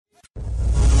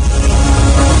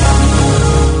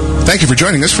Thank you for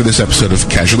joining us for this episode of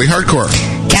Casually Hardcore.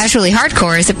 Casually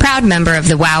Hardcore is a proud member of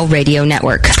the WOW Radio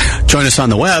Network. Join us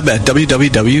on the web at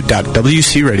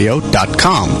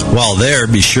www.wcradio.com. While there,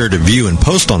 be sure to view and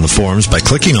post on the forums by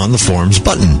clicking on the forums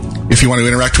button. If you want to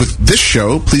interact with this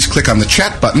show, please click on the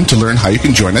chat button to learn how you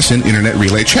can join us in Internet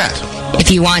Relay Chat. If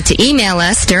you want to email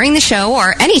us during the show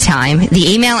or anytime,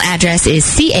 the email address is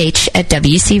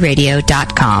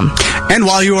ch@wcradio.com. And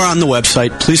while you are on the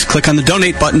website, please click on the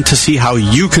donate button to see how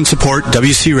you can support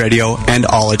WC Radio and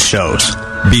all its shows.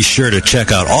 Be sure to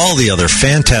check out all the other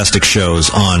fantastic shows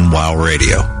on WOW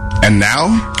Radio. And now,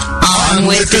 on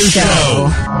with the show.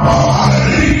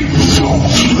 I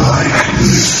don't like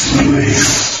this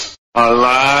place.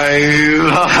 Alive!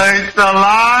 It's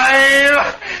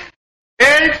alive!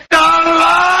 It's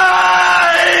alive!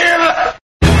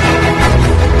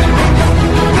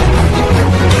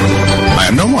 I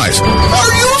am Gnomewise.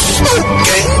 Are you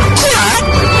smoking crack?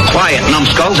 Quiet,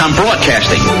 numbskulls, I'm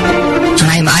broadcasting.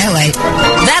 I'm Iolite.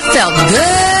 That felt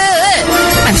good.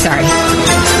 I'm sorry.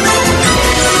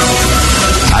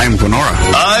 I'm Gwenora.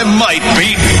 I might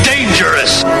be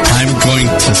dangerous. I'm going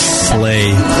to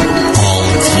slay all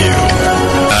of you.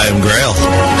 I'm Grail.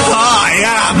 I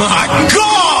am a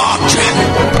god!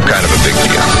 I'm kind of a big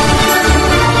deal.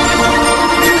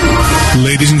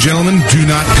 Ladies and gentlemen, do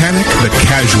not panic. The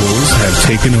casuals have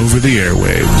taken over the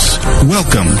airwaves.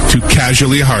 Welcome to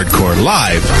Casually Hardcore,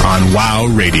 live on WOW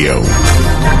Radio.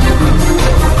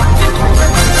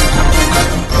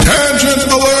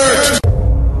 Tangent alert!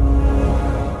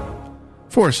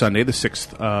 For Sunday, the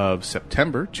 6th of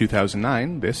September,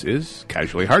 2009, this is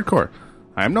Casually Hardcore.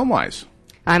 I am Gnomewise.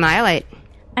 I'm Iolite.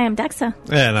 I am Dexa.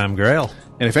 And I'm Grail.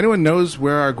 And if anyone knows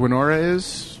where our Gwenora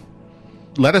is,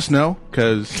 let us know,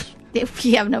 because We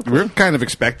have no clue. we're kind of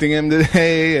expecting him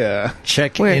today.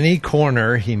 Check any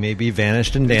corner. He may be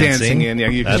vanished and dancing. In. Yeah,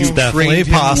 you That's trained definitely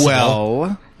him possible.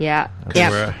 well. Yeah.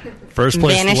 We're first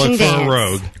place Vanish to look and for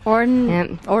dance. a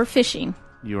rogue. Or fishing.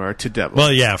 You are to devil.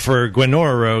 Well, yeah, for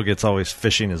Gwenora Rogue, it's always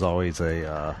fishing is always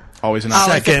a Always an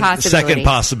Always option. a possibility. second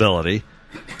possibility.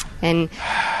 And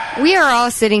we are all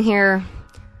sitting here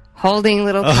holding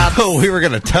little cups. Oh, we were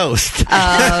going to toast.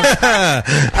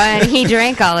 And he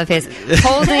drank all of his.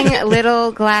 Holding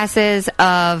little glasses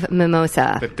of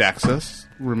mimosa. That Daxus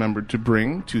remembered to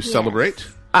bring to celebrate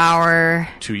Our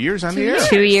 2 years on the air.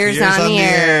 2 years on the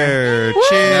air.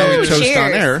 Now we toast Cheers.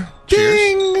 on air.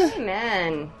 Cheers.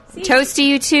 Amen. Toast to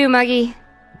you too, Muggy.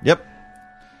 Yep.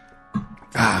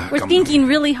 We're thinking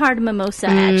really hard mimosa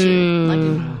at you.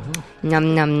 Num,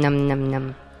 num, num, num,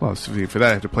 num. Well, so for that,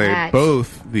 I have to play That's-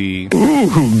 both the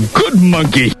Good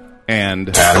monkey. and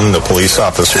And the police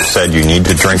officer said you need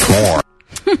to drink more.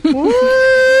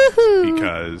 Woohoo.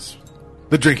 because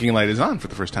the drinking light is on for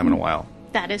the first time in a while.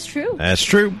 That is true. That's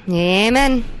true.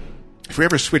 Amen. If we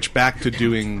ever switch back to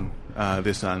doing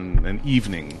this on an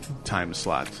evening time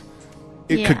slot,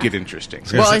 it could get interesting.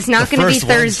 Well, it's not The going to be first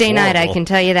one's Thursday night, I horrible. can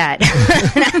tell you that.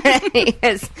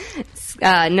 Because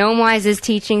Gnomewise is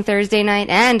teaching Thursday night,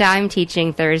 and I'm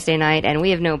teaching Thursday night, and we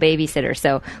have no babysitter.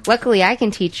 So luckily I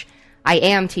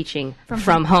am teaching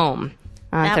from home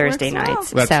on That Thursday works well.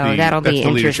 nights. That's so that'll that's be the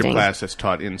leadership interesting. class that's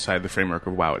taught inside the framework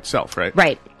of WoW itself, right?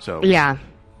 Right. So Yeah.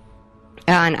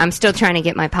 And I'm still trying to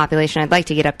get my population. I'd like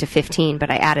to get up to 15,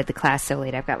 but I added the class so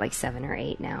late. I've got like 7 or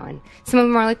 8 now. And some of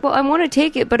them are like, well, I want to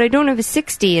take it, but I don't have a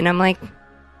 60. And I'm like,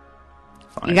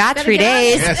 you got 3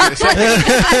 days.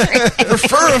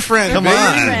 Refer a friend. Come baby.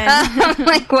 on. I'm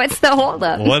like, what's the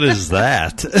holdup? What is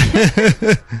that?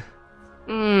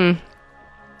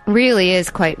 Really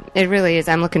is quite. It really is.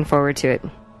 I'm looking forward to it.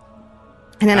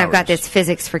 And then I've got this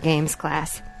physics for games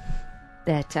class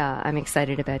that I'm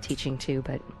excited about teaching too.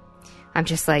 But I'm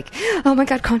just like, oh my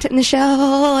god, content in the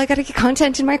shell! I got to get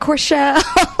content in my course shell.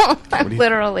 I'm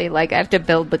literally like, I have to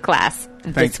build the class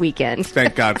this weekend.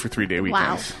 Thank God for 3-day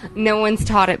weekends. No one's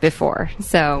taught it before,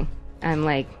 so I'm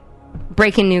like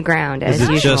breaking new ground as Is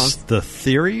it usual. just the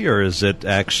theory, or is it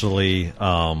actually?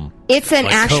 It's an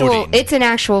like actual. coding? It's an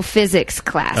actual physics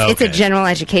class. It's a Okay. general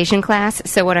education class.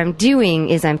 So what I'm doing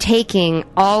is I'm taking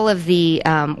all of the.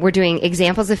 We're doing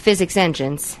examples of physics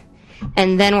engines,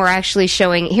 and then we're actually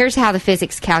showing. Here's how the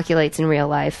physics calculates in real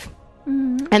life.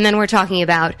 And then we're talking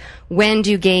about when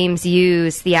do games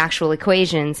use the actual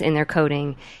equations in their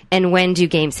coding, and when do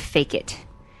games fake it.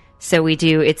 So we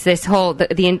do. It's this whole.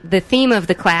 The theme of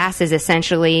the class is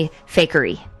essentially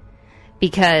fakery.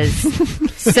 Because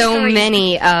so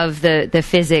many of the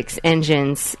physics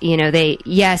engines, they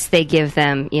give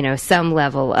them, some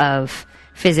level of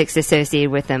physics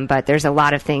associated with them, but there's a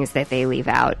lot of things that they leave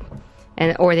out,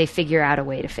 or they figure out a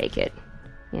way to fake it.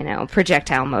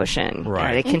 projectile motion?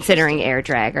 Right. Are they considering air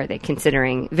drag? Are they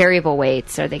considering variable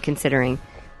weights? Are they considering...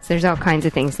 So there's all kinds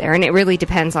of things there. And it really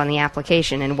depends on the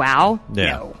application. And WoW?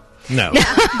 Yeah. No. Well,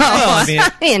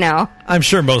 I mean, I'm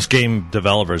sure most game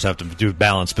developers have to do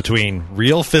balance between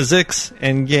real physics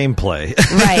and gameplay.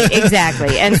 Right,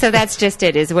 exactly. And so that's just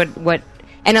it, is what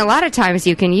and a lot of times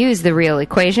you can use the real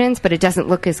equations, but it doesn't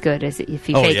look as good as if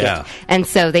you fake it. And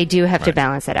so they do have to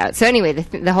balance that out. So anyway,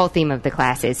 the whole theme of the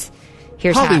class is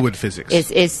here's Hollywood physics.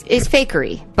 Is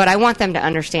fakery, but I want them to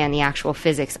understand the actual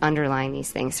physics underlying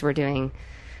these things. So we're doing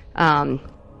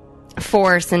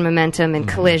force and momentum and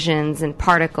collisions and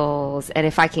particles, and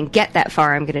if I can get that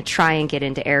far, I'm going to try and get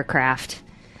into aircraft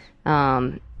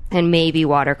and maybe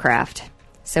watercraft.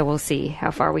 So we'll see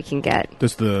how far we can get.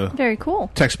 Does the very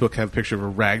cool textbook have a picture of a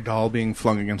rag doll being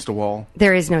flung against a wall?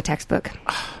 There is no textbook.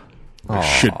 There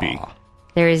should be.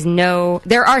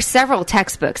 There are several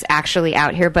textbooks actually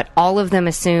out here, but all of them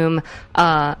assume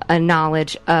a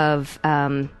knowledge of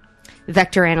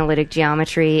vector analytic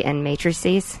geometry and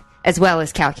matrices, as well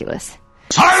as calculus.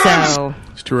 So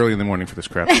it's too early in the morning for this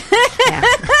crap.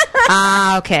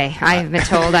 Okay. I have been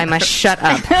told I must shut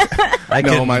up.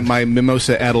 My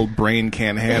mimosa-addled brain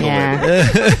can't handle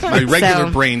it. My regular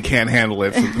brain can't handle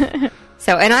it.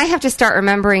 So, and I have to start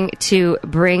remembering to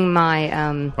bring my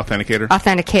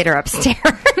authenticator upstairs.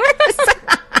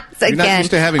 So You're not again,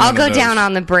 used to having I'll one of go those. down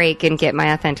on the break and get my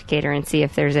authenticator and see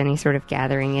if there's any sort of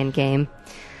gathering in game.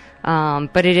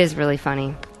 But it is really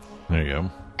funny. There you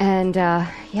go. And,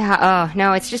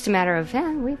 no, it's just a matter of,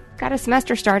 we've got a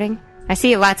semester starting. I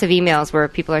see lots of emails where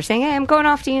people are saying, hey, I'm going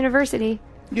off to university.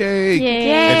 Yay.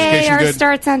 Yay, Education ours good.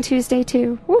 starts on Tuesday,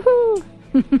 too. Woohoo!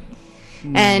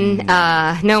 And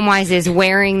Gnomewise is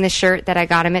wearing the shirt that I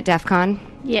got him at DEF CON.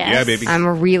 Yes. Yeah, baby. I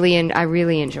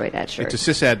really enjoy that shirt. It's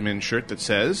a sysadmin shirt that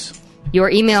says... Your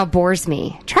email bores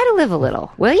me. Try to live a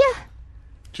little, will ya?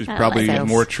 Which is probably like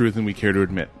more true than we care to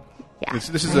admit. Yeah.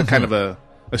 This is a kind of a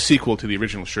sequel to the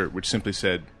original shirt, which simply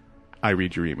said, I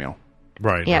read your email.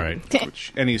 Right, Yep. right.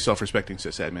 Which any self-respecting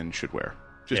sysadmin should wear,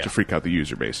 just to freak out the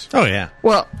user base. Oh, yeah.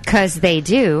 Well, because they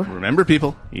do. Remember,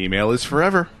 people, email is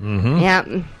forever. Mm-hmm.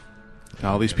 Yeah.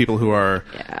 All these people who are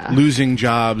losing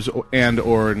jobs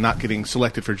or not getting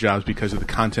selected for jobs because of the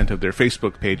content of their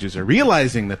Facebook pages are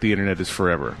realizing that the internet is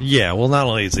forever. Yeah, well, not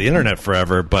only is the internet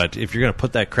forever, but if you're going to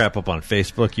put that crap up on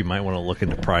Facebook, you might want to look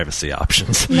into privacy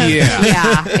options.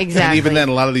 Yeah, exactly. And even then,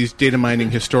 a lot of these data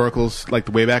mining historicals, like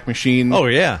the Wayback Machine, Oh,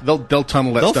 yeah. they'll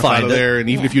tunnel that They'll stuff out find of it. there,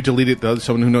 and even if you delete it,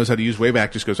 someone who knows how to use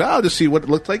Wayback just goes, I'll just see what it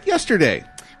looked like yesterday.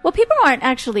 Well, people aren't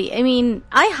actually. I mean,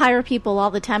 I hire people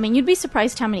all the time, and you'd be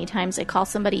surprised how many times I call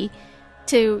somebody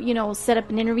to, set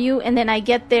up an interview, and then I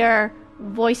get their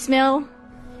voicemail,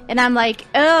 and I'm like,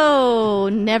 oh,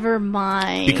 never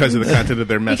mind. Because of the content of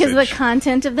their message. Because of the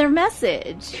content of their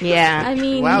message. Yeah. I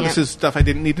mean, Wow, this is stuff I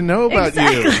didn't need to know about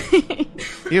Exactly.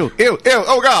 you. Ew,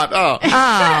 oh God, oh.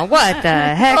 Oh, what the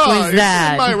heck was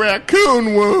that? My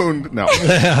raccoon wound. No.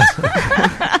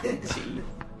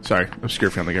 Sorry,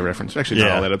 obscure Family Guy reference. Actually, not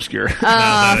Yeah. all that obscure.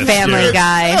 Oh, Family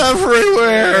Guy.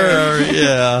 Everywhere.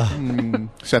 Yeah.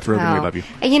 Seth Rogen, we Oh. love you.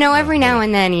 Every now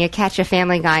and then you catch a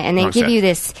Family Guy, and they Oh, give Seth. you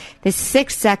this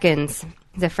 6 seconds.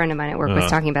 A friend of mine at work was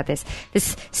talking about this.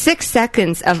 This 6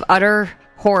 seconds of utter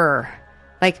horror.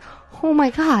 Like, oh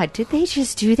my God, did they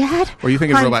just do that? Or are you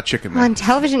thinking Robot Chicken, then? On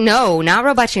television? No, not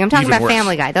Robot Chicken. I'm talking Even about worse.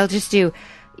 Family Guy. They'll just do,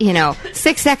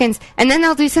 6 seconds, and then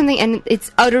they'll do something, and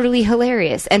it's utterly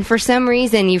hilarious. And for some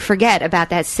reason, you forget about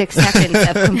that 6 seconds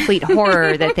of complete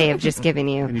horror that they have just given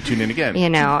you. And you tune in again.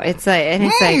 It's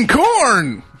like,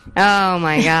 Corn! oh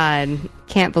my God,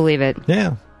 can't believe it.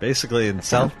 Yeah. Basically, in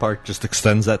South Park, just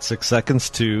extends that 6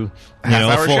 seconds to a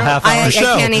Half-hour full show? half-hour I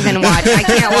show. can't even watch. I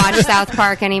can't watch South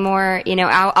Park anymore.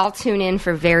 I'll tune in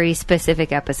for very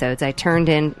specific episodes. I tuned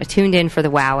in for the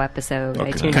WoW episode.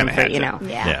 I tuned in kinda for had to.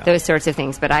 Yeah. those sorts of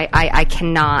things. But I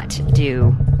cannot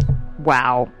do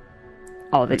WoW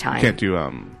all the time. Can't do,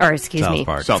 or excuse South me,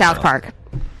 Park. South Park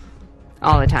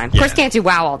all the time. Of course, can't do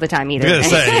WoW all the time either. I was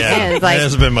going to say, yeah. It's There like,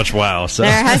 hasn't been much WoW. So.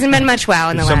 there hasn't been much WoW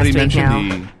in the somebody last week mentioned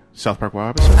now. the South Park WoW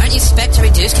episode? Aren't you spec to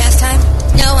reduce cast time?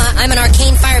 No, I'm an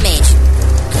arcane fire mage.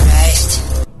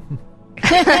 Christ.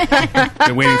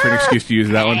 Been waiting for an excuse to use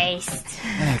that one.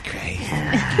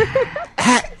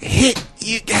 Hit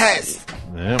you guys.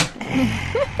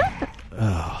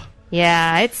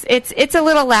 Yeah, it's a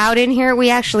little loud in here. We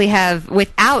actually have,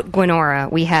 without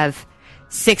Gwenora, we have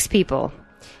 6 people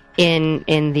in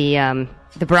the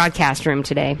broadcast room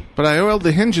today. But I oiled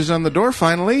the hinges on the door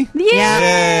finally. Yeah.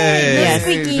 Yes.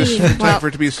 Squeaky. Just in time Well- for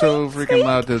it to be so freaking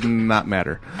loud does not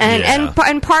matter. And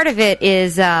part of it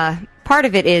is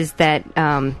that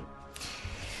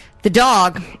the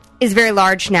dog is very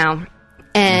large now.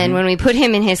 And when we put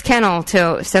him in his kennel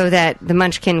so that the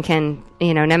Munchkin can,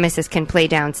 Nemesis can play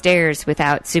downstairs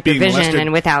without supervision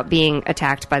and without being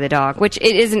attacked by the dog, which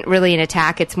it isn't really an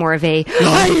attack. It's more of a,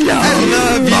 I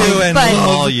love you and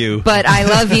all you. But I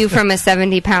love you from a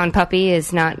 70-pound puppy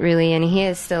is not really, and he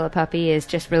is still a puppy, is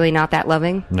just really not that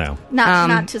loving. No.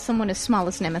 Not to someone as small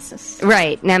as Nemesis.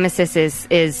 Right. Nemesis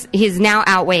he's now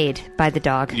outweighed by the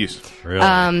dog. Yes. Really?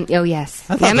 Oh, yes.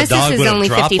 I thought Nemesis the dog is would have only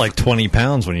dropped 50. like 20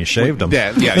 pounds when you shaved him. Yeah.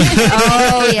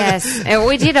 Oh, yes.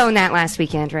 We did own that last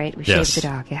weekend, right? We Yes. shaved the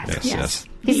dog, yes. Yes.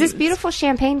 He's this beautiful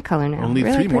champagne color now. Only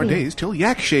really 3 more pretty. days till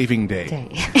Yak Shaving Day.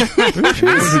 Anyone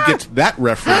who gets that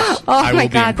reference, Oh, I will my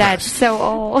be God, that's impressed. so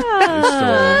old.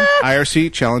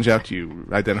 IRC, challenge out to you.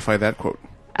 Identify that quote.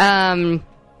 Wow.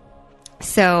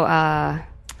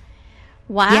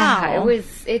 Yeah,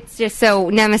 it's just so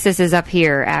Nemesis is up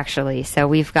here, actually. So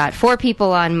we've got 4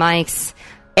 people on mics.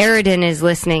 Eridan is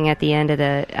listening at the end of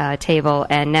the table,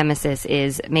 and Nemesis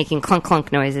is making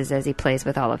clunk-clunk noises as he plays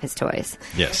with all of his toys.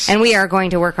 Yes. And we are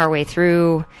going to work our way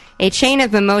through a chain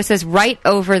of mimosas right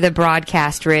over the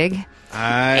broadcast rig.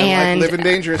 I like living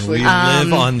dangerously. We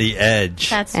live on the edge.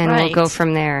 That's and right. we'll go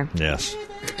from there. Yes.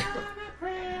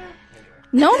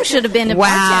 Gnome should have been a Wow,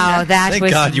 bartender. that Thank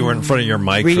was God you were in front of your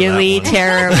mic really for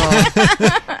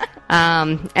that one.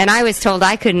 terrible. And I was told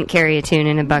I couldn't carry a tune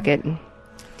in a bucket.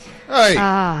 Hey,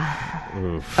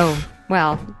 Oh,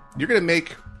 well. you're going to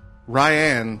make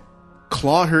Ryan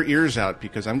claw her ears out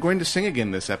because I'm going to sing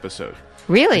again this episode.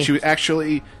 Really? And she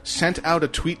actually sent out a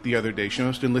tweet the other day. She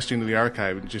must have been listening to the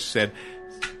archive and just said,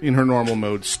 in her normal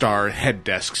mode, star, head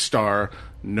desk, star,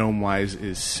 Gnomewise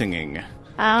is singing.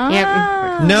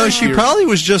 Yep. No, she probably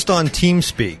was just on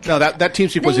TeamSpeak. No, that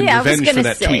TeamSpeak was in Yeah, I was revenge for gonna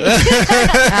that say. tweet.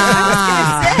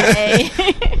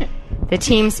 Say. The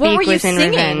team What speak were you was in singing?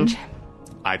 revenge.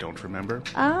 I don't remember.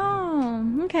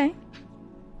 Oh, okay.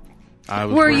 I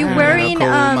was Were you working in wearing, a coal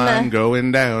mine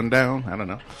going down? I don't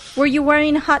know. Were you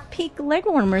wearing Hot Peak leg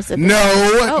warmers at the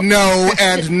No, no,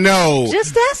 and no.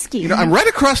 Just asking. You know, I'm right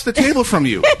across the table from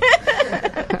you.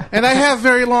 And I have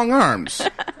very long arms.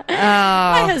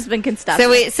 My husband can stop.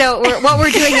 What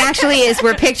we're doing actually is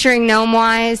we're picturing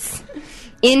Gnomewise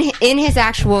in his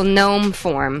actual gnome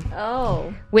form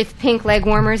Oh. with pink leg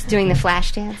warmers doing the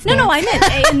flash dance. No, I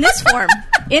meant in this form.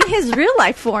 In his real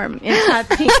life form. In Hot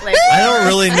Pink leg I don't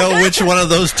really know which one of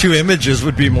those 2 images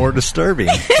would be more disturbing.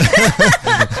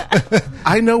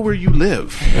 I know where you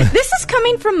live. This is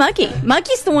coming from Muggy.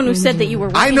 Muggy's the one who said that you were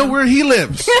wearing I know them. where he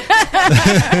lives.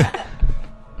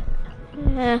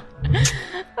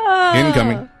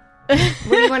 Incoming. What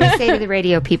do you want to say to the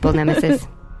radio people, Nemesis?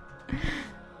 You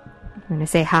want to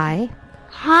say hi?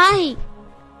 Hi.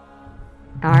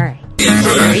 All right.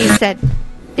 There you said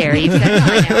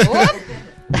hi now. Whoop.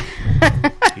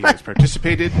 He has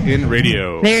participated in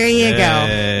radio. There you go.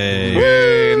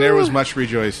 Yay. And there was much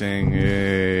rejoicing.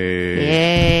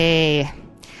 Yay. Yay.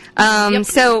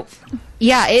 So,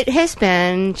 yeah, it has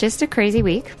been just a crazy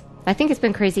week. I think it's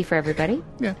been crazy for everybody.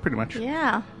 Yeah, pretty much.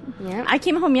 Yeah. Yeah. I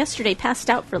came home yesterday, passed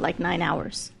out for like 9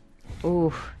 hours.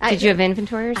 Ooh. Did you have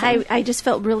inventory or something? I just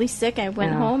felt really sick. I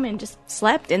went home and just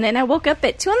slept, and then I woke up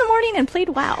at 2 a.m. and played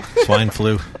WoW. Swine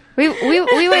flu. We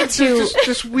went to...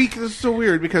 This week is so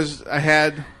weird because I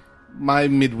had my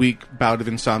midweek bout of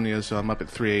insomnia, so I'm up at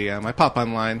 3 a.m. I pop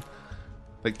online.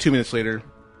 Like 2 minutes later,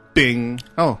 bing.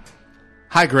 Oh,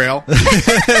 hi, Grail.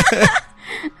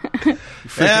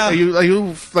 Yeah. Are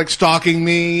you like stalking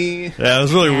me? Yeah, it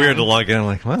was really weird to log in. I'm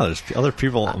like, wow, there's other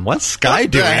people. What's Sky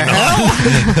What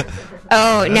the doing?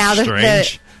 Oh, now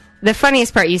strange. the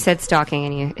funniest part, you said stalking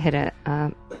and you hit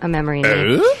a memory.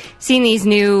 Seeing these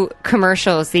new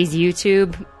commercials, these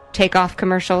YouTube takeoff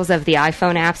commercials of the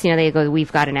iPhone apps, they go,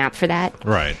 we've got an app for that.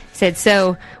 Right. Said,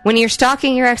 so when you're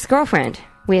stalking your ex-girlfriend,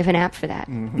 we have an app for that.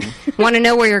 Want to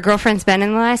know where your girlfriend's been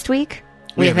in the last week?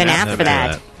 We have an app for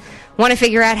that. Want to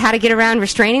figure out how to get around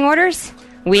restraining orders?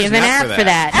 We have an app for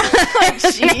that.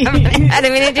 I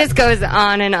mean, it just goes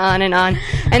on and on and on.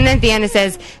 And then at the end it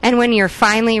says, and when you're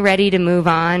finally ready to move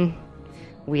on,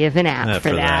 we have an app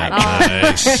for that.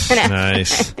 Nice.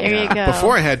 Nice. There you go.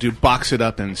 Before I had to box it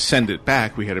up and send it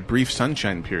back, we had a brief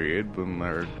sunshine period when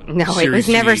our No, it Series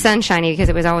was never 3 sunshiny because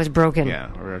it was always broken.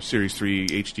 Yeah, or our Series 3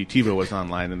 HD TiVo was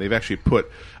online, and they've actually put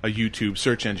a YouTube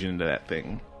search engine into that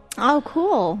thing. Oh,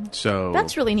 cool. So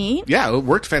That's really neat. Yeah, it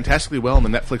worked fantastically well, and the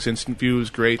Netflix Instant View is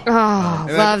great. Oh,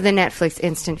 And love the Netflix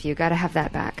Instant View. Got to have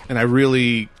that back. And I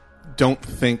really don't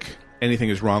think anything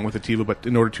is wrong with the TiVo, but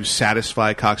in order to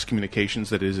satisfy Cox Communications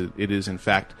that it is in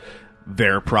fact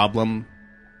their problem,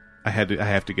 I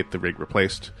have to get the rig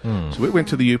replaced. So we went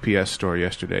to the UPS store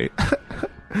yesterday.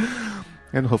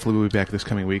 And hopefully we'll be back this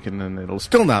coming week, and then it'll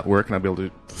still not work, and I'll be able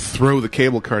to throw the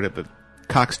cable card at the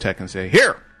Cox Tech and say,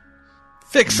 "Here,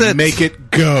 fix it, make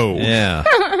it go." Yeah.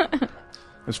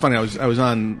 It's funny. I was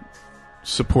on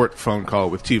support phone call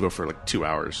with TiVo for like 2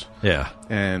 hours. Yeah.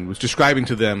 And was describing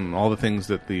to them all the things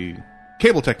that the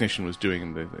cable technician was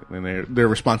doing, and their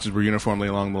responses were uniformly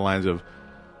along the lines of,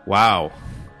 "Wow,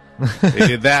 they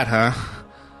did that, huh?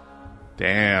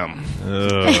 Damn."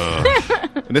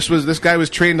 And this guy was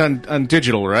trained on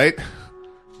digital, right?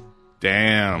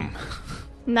 Damn.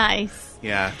 Nice.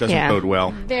 Yeah, it doesn't bode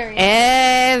well. Very.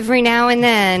 Every now and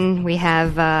then we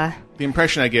have. The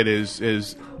impression I get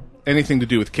is anything to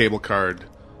do with cable card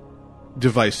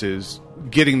devices,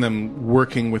 getting them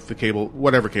working with the cable,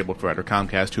 whatever cable provider,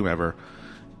 Comcast, whomever,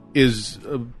 is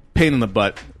a pain in the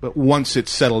butt. But once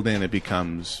it's settled in, it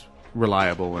becomes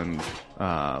reliable and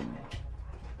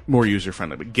more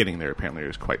user-friendly. But getting there apparently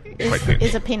is quite painful.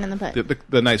 Is a pain in the butt.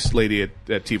 The nice lady at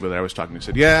TiVo that I was talking to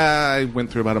said, "Yeah, I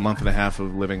went through about a month and a half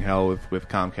of living hell with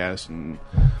Comcast, and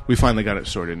we finally got it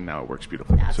sorted, and now it works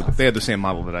beautifully." That's so awesome. they had the same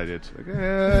model that I did.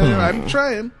 So I'm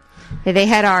trying. They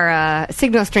had our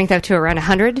signal strength up to around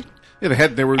 100. Yeah,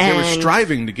 they were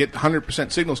striving to get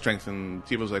 100% signal strength, and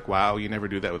TiVo was like, "Wow, you never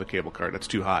do that with a cable card. That's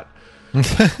too hot. It's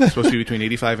supposed to be between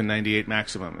 85 and 98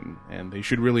 maximum, and they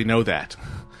should really know that."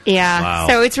 Yeah. Wow.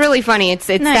 So it's really funny. It's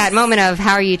Nice. that moment of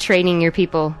how are you training your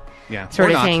people, Yeah, sort or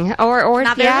of not. thing, or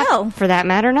Not very well. for that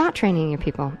matter, not training your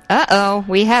people.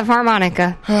 We have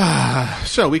harmonica.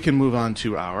 So we can move on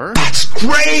to our. That's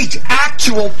great!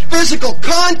 Actual physical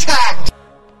contact!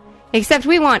 Except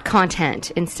we want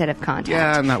content instead of contact.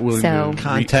 Yeah, I'm not willing So to.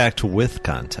 Contact with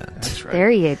content. That's right. there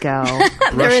you go.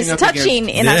 There is Brushing up touching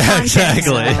against in a context.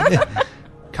 Exactly.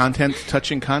 content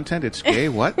touching content. It's gay.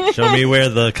 What? Show me where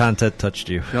the content touched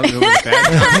you. Don't know what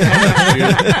bad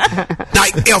content.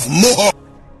 Night Elf more!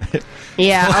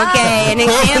 Yeah. Okay. An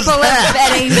example of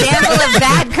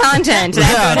bad content.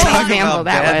 That's what an example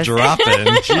that was. Dropping.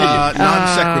 Non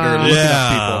sequitur. Looking Yeah.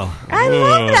 at people. I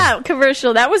love that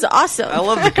commercial. That was awesome. I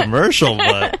love the commercial,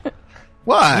 but a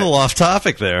What? little off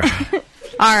topic there.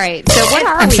 All right. So what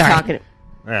are we talking?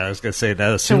 Yeah, I was going to say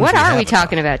that. As So soon what as are we have it.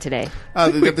 talking about today?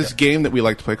 We've got this game that we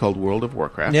like to play called World of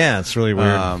Warcraft. Yeah, it's really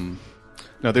weird.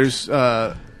 Now, there's.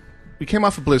 We came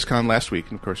off of BlizzCon last week,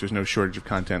 and of course, there's no shortage of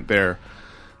content there.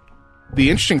 The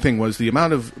interesting thing was the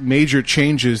amount of major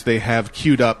changes they have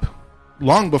queued up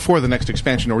long before the next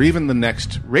expansion or even the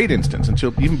next raid instance,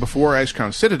 until even before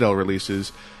Icecrown Citadel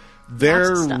releases. They're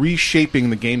Lots of stuff. reshaping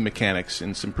the game mechanics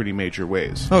in some pretty major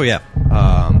ways. Oh, yeah.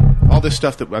 All this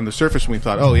stuff that on the surface when we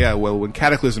thought, oh yeah, well when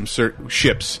Cataclysm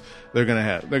ships, they're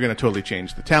gonna totally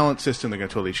change the talent system. They're gonna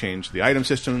totally change the item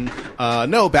system.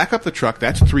 No, back up the truck.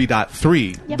 That's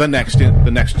 3.3, Yep. the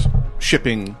next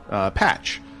shipping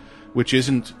patch, which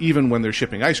isn't even when they're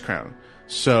shipping Icecrown.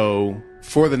 So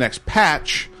for the next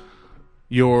patch,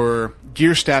 your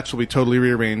gear stats will be totally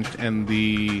rearranged, and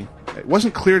it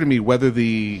wasn't clear to me whether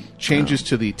the changes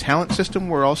to the talent system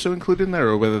were also included in there,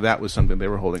 or whether that was something they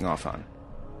were holding off on.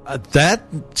 That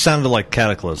sounded like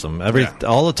Cataclysm.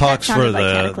 All the talks That for sounded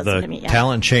like Cataclysm to me, yeah.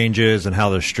 talent changes and how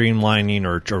they're streamlining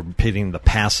or pitting the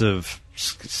passive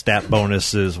stat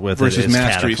bonuses with Versus it is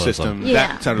mastery Cataclysm. system. Yeah.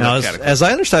 That sounded Now, like as Cataclysm.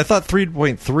 I understand, I thought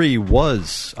 3.3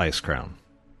 was Icecrown.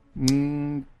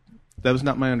 That was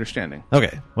not my understanding.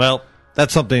 Okay, well,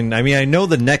 that's something. I mean, I know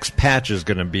the next patch is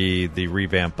going to be the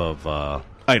revamp of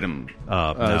Item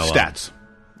stats.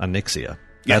 Onyxia.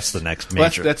 Yes. That's the next Well,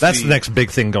 major. that's that's the- the next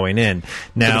big thing going in.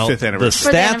 Now, the 5th the anniversary.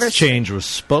 For the stats anniversary. change was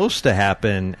supposed to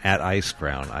happen at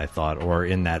Icecrown, I thought, or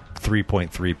in that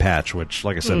 3.3 patch, which,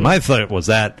 like I said, my thought was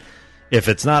that if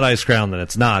it's not Icecrown, then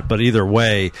it's not. But either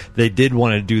way, they did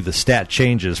want to do the stat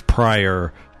changes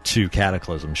prior to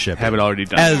Cataclysm shipping. Have it already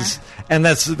done. And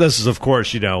this is, of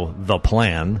course, the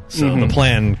plan. So the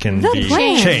plan can be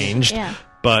plan. changed. Yeah.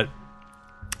 But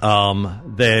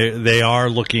they are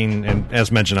looking, and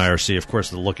as mentioned, IRC, of course,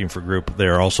 they're looking for group.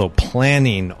 They're also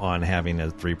planning on having a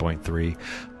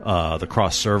 3.3, the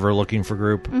cross server looking for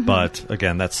group. But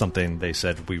again, that's something they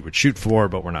said we would shoot for,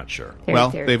 but we're not sure.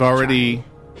 They've already,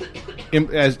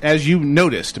 as you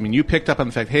noticed, I mean, you picked up on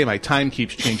the fact, hey, my time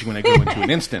keeps changing when I go into an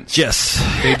instance. Yes.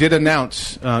 They did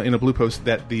announce in a blue post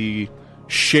that the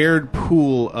shared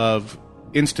pool of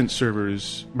instance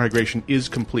servers migration is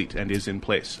complete and is in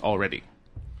place already.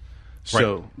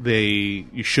 So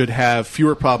you should have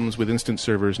fewer problems with instance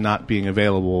servers not being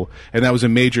available, and that was a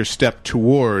major step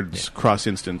towards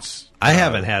cross-instance. I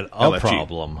haven't had a LFG.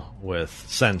 problem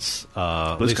since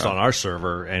at least BlizzCon. on our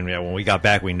server, and when we got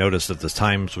back, we noticed that the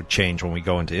times would change when we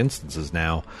go into instances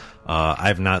now.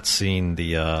 I've not seen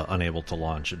the unable to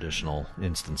launch additional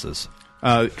instances.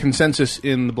 Consensus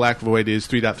in the Black Void is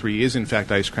 3.3 is in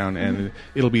fact Ice Crown, and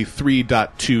it'll be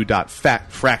 3.2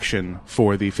 fraction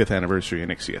for the 5th anniversary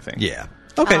Onyxia thing. Yeah.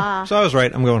 Okay, so I was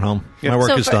right. I'm going home. Yep. My work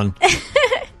So is for- done.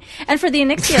 And for the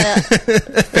Onyxia,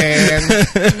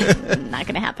 not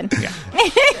going to happen. Yeah.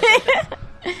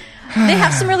 They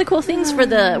have some really cool things for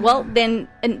the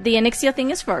Onyxia thing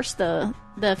is first, the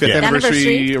 5th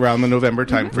anniversary around the November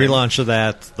time frame. Relaunch of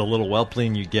that, the little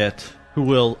whelpling you get, who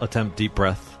will attempt deep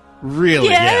breath. Really?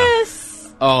 Yes.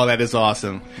 Oh, that is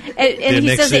awesome. And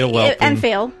he says Onyxia it, whelping. and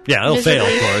fail. Yeah, it'll fail,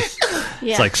 of course.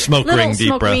 Yeah. It's like smoke little ring deep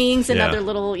smoke breath. rings and Yeah. other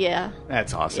little, yeah.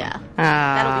 That's awesome. Yeah.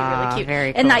 That'll be really cute.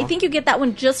 Very And I cool. think you get that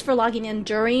one just for logging in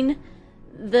during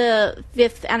the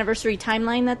 5th anniversary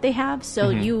timeline that they have, so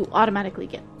you automatically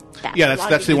get that. Yeah,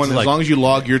 that's the one. It's As long as you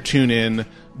log your tune in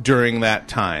during that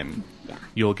time, Yeah.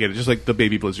 you'll get it. Just like the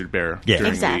Baby Blizzard Bear Yeah.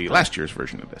 during Exactly. the last year's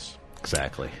version of this.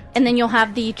 Exactly. And then you'll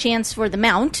have the chance for the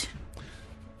mount,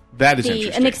 That is the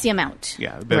interesting. Onyxia mount.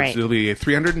 Yeah, Right. it'll be a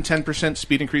 310%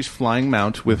 speed increase flying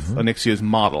mount with Onyxia's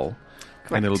model,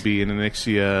 and it'll be an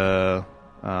Onyxia.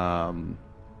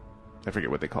 I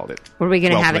forget what they called it. What are we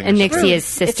going to have? Whelpling or something. Onyxia's It's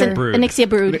sister? an Brood. Onyxia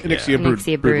brood. Onyxia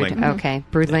Onyxia brood. broodling. Okay,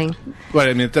 broodling. But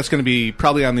I mean, that's going to be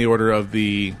probably on the order of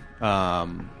the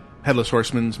Headless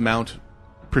Horseman's mount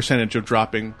percentage of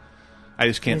dropping. I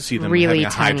just can't see them really having a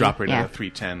high tiny, drop rate yeah. on a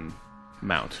 310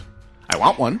 mount. I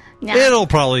want one. Yeah. It'll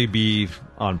probably be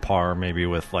on par, maybe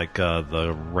with like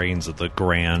the Reigns of the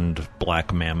Grand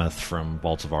Black Mammoth from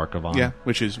Vaults of Archivon. Yeah,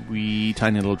 which is wee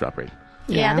tiny little drop rate.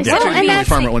 Yeah, they Well, said So it you and can only that's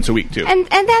farm it once a week too. and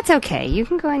that's okay. You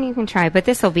can go and you can try, but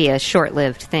this will be a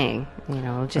short-lived thing. You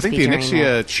know, it'll I just think be the during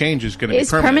Onyxia change is going to be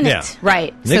It's permanent. permanent. Yeah.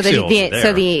 right. So Onyxia the, will be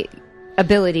there. the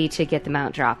ability to get the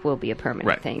mount drop will be a permanent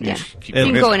Right. thing. You Yeah, just keep you can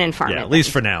doing go it. in and farm Yeah, it. at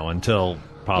least for now, until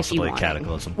possibly want it.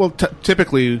 Cataclysm. Well,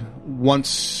 typically,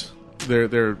 once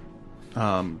their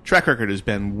track record has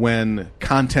been when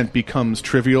content becomes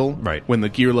trivial, Right. when the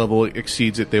gear level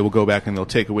exceeds it, they will go back and they'll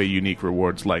take away unique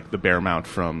rewards like the bear mount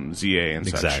from ZA and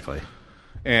such. Exactly.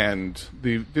 And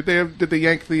did they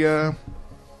yank the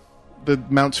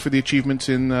mounts for the achievements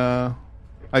in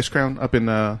Ice Crown up in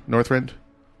Northrend?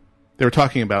 They were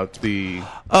talking about the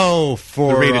Oh,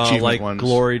 for The raid achievement like ones.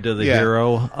 Glory to the Yeah.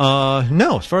 Hero?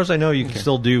 No, as far as I know, you can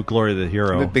still do Glory to the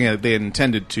Hero. they had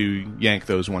intended to yank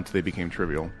those once they became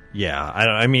trivial. Yeah,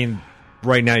 I mean,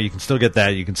 right now you can still get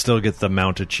that. You can still get the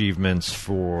mount achievements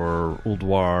for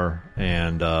Ulduar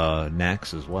and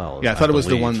Nax as well. Yeah, I thought it was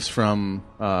the believe. ones from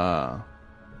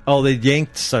Oh, they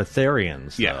yanked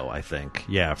Sartharians, Yeah. though, I think.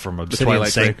 Yeah, from Obsidian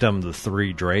Twilight Drake. Sanctum, the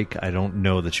 3 Drake. I don't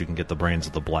know that you can get the Brains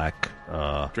of the Black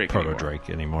Drake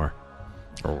Proto-Drake anymore.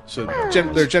 So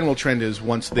their general trend is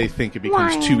once they think it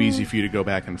becomes too easy for you to go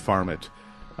back and farm it,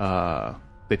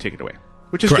 they take it away,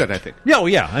 which is Correct. good, I think. Yeah, well,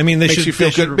 yeah. I mean, they Makes should... you feel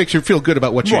they should- good. Makes you feel good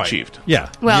about what you Right. achieved. Yeah.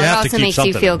 Well, You it have to also keep makes you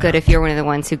something feel in good there. if you're one of the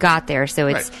ones who got there. So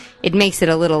it makes it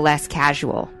a little less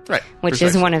casual, Right. Which is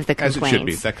Precisely. one of the As complaints. it should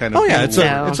be. That kind of Oh, yeah, it's So,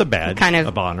 a badge, kind of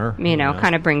of honor.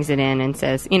 kind of brings it in and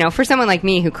says, for someone like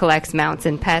me who collects mounts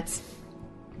and pets,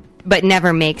 but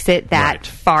never makes it that Right.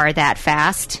 far that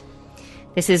fast.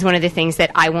 This is one of the things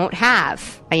that I won't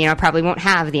have. I probably won't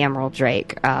have the Emerald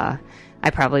Drake. I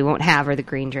probably won't have, or the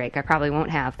Green Drake. I probably won't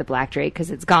have the Black Drake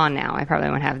because it's gone now. I probably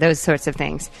won't have those sorts of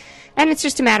things. And it's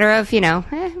just a matter of,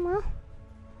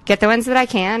 get the ones that I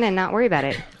can and not worry about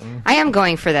it. I am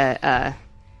going for the,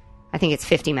 I think it's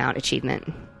 50 mount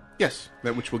achievement. Yes,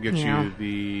 that which will get Yeah.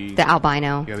 you The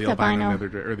albino. the The albino albino.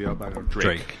 nether or the albino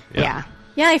drake. Drake. Yeah.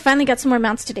 Yeah, I finally got some more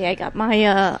mounts today. I got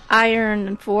my Iron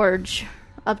and Forge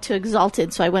up to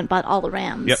Exalted, so I went and bought all the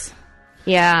Rams. Yep.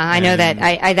 Yeah, I know that.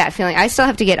 I that feeling. I still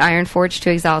have to get Iron Forge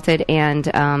to Exalted and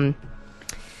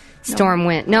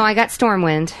Stormwind. No, I got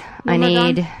Stormwind. I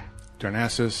Nomergon? need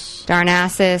Darnassus.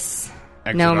 Darnassus,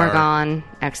 Exodar. Nomergon,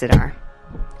 Exodar.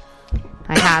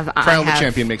 I have. Trial of the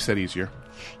Champion makes that easier.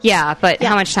 Yeah, but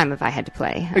how much time have I had to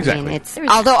play? Exactly. I mean,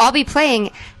 although I'll be playing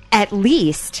at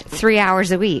least 3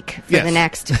 hours a week for Yes. the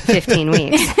next 15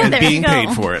 weeks. And There being you go. paid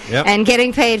for it. Yep. And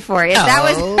getting paid for it. That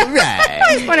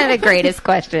was one of the greatest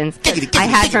questions I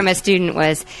had from a student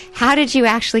was, how did you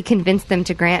actually convince them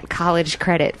to grant college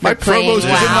credit for My playing provost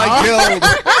was in WoW? my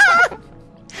guild.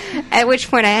 At which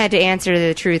point I had to answer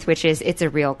the truth, which is it's a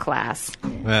real class.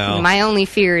 Well, My only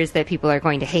fear is that people are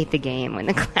going to hate the game when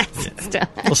the class is done.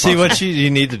 well, see, what you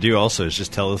need to do also is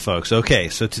just tell the folks, okay,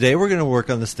 so today we're going to work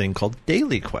on this thing called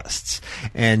daily quests.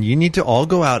 And you need to all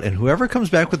go out, and whoever comes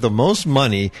back with the most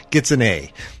money gets an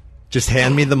A. Just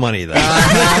hand me the money, though.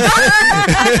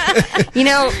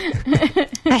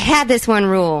 I had this one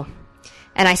rule,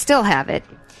 and I still have it.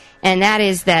 And that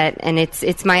is that, and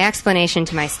it's my explanation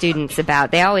to my students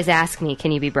about, they always ask me,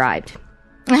 can you be bribed?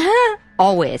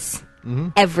 Always.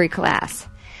 Every class.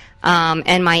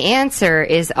 And my answer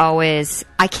is always,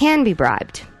 I can be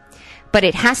bribed, but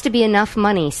it has to be enough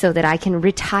money so that I can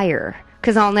retire,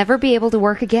 because I'll never be able to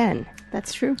work again.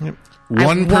 That's true.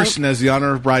 One person has the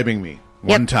honor of bribing me.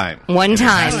 One time. One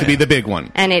time. It has to be the big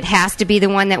one. And it has to be the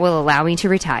one that will allow me to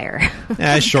retire.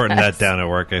 Yeah, I shorten that down at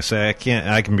work. I say I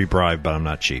can be bribed, but I'm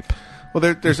not cheap.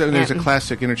 Well, there's a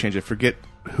classic interchange. I forget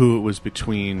who it was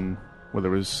between,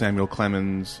 whether it was Samuel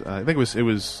Clemens. I think it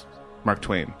was Mark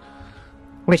Twain.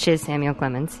 Which is Samuel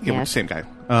Clemens. Yeah, yes. same guy.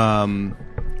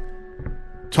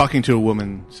 Talking to a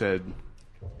woman, said,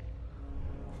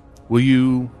 "Will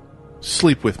you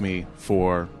sleep with me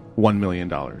for $1 million?"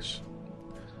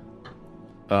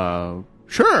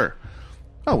 Sure.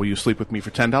 Oh, will you sleep with me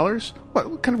for $10?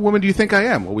 What kind of woman do you think I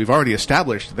am? Well, we've already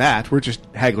established that. We're just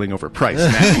haggling over price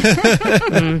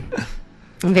now.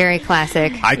 Very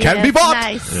classic. I can be bought.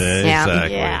 Nice.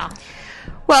 Exactly. Yeah.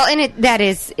 Well, and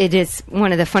it is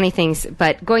one of the funny things.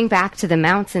 But going back to the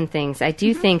mounts and things, I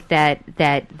do think that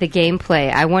the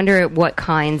gameplay. I wonder what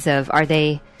kinds of are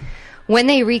they when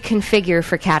they reconfigure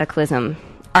for Cataclysm.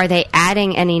 Are they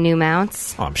adding any new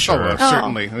mounts? Oh, I'm sure.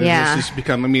 Certainly. Yeah. This has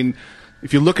become. I mean,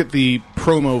 if you look at the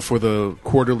promo for the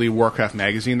quarterly Warcraft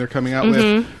magazine they're coming out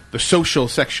with, the social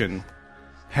section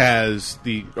has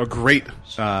a great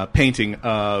painting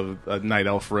of a night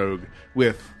elf rogue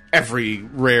with every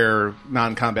rare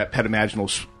non-combat pet imaginable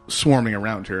swarming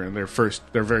around her, and their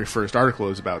very first article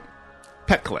is about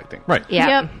pet collecting. Right.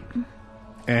 Yeah. Yep.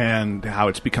 And how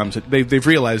it's become... They've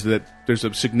realized that there's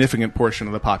a significant portion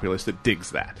of the populace that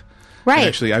digs that. Right. And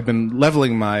actually, I've been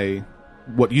leveling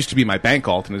what used to be my bank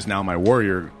alt and is now my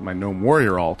gnome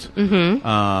warrior alt.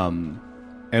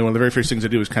 And one of the very first things I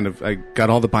do is I got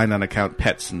all the bind on account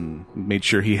pets and made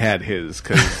sure he had his,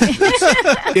 because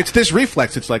it's this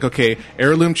reflex. It's like, okay,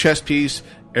 heirloom chest piece,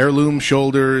 heirloom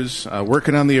shoulders,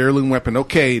 working on the heirloom weapon.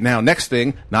 Okay, now next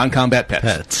thing, non-combat pets.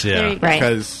 Pets, yeah. Right.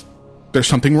 Because there's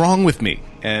something wrong with me.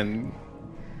 And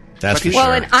That's for Well,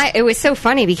 sure. and it was so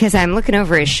funny because I'm looking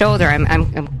over his shoulder.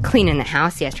 I'm cleaning the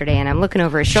house yesterday, and I'm looking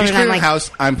over his shoulder, she's and I'm cleaning like, the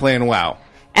house, I'm playing WoW.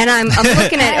 and I'm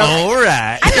looking at. All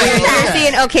right. You're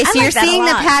seeing, okay, so I like you're that a seeing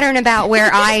the lot. pattern about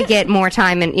where I get more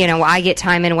time, and I get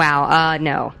time in WoW.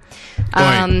 No,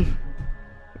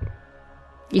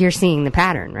 you're seeing the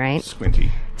pattern, right?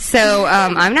 Squinty. So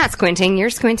I'm not squinting. You're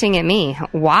squinting at me.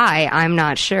 Why? I'm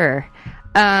not sure.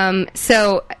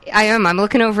 So I am. I'm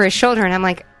looking over his shoulder, and I'm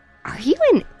like, "Are you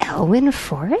in Elwyn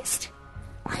Forest?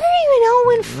 Why are you in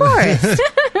Elwyn Forest?"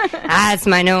 It's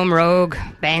my gnome rogue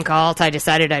bank alt. I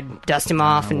decided I'd dust him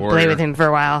off and warrior. play with him for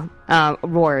a while.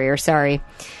 Warrior, sorry.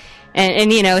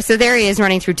 And so there he is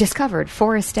running through discovered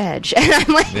Forest Edge, and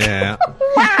I'm like, Yeah.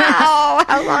 "Wow,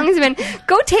 how long has it been?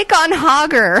 Go take on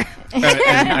Hogger." And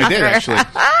I did, actually.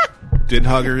 Did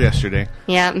Hogger yesterday.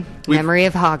 Yeah, memory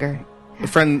of Hogger. A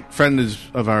friend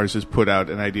of ours has put out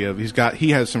an idea of he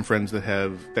has some friends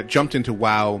that jumped into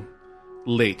WoW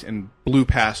late and blew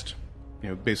past,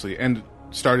 basically, and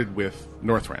started with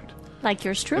Northrend. Like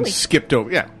yours And truly.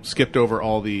 skipped over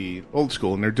all the old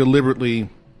school, and they're deliberately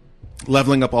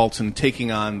leveling up alts and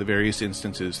taking on the various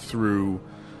instances through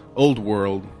Old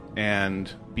World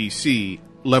and BC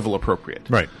level appropriate.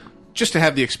 Right. Just to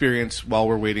have the experience while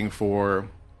we're waiting for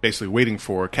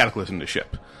Cataclysm to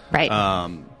ship. Right.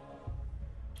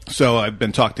 So I've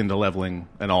been talked into leveling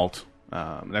an alt,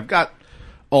 and I've got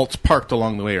alts parked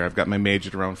along the way. I've got my mage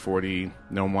at around 40,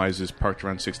 Gnomewise is parked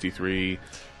around 63,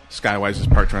 Skywise is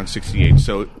parked around 68.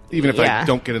 So even if I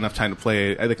don't get enough time to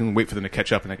play, I can wait for them to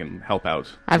catch up, and I can help out.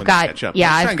 I've when got they catch up.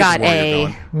 I've got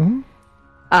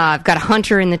I've got a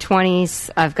hunter in the 20s.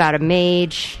 I've got a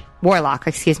mage warlock.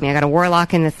 Excuse me. I got a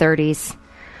warlock in the 30s.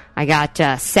 I got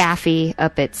Safi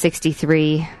up at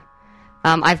 63.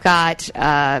 I've got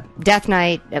Death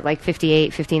Knight at like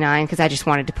 58, 59, because I just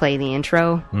wanted to play the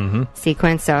intro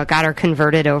sequence. So I got her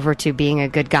converted over to being a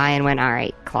good guy and went, all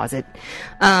right, closet.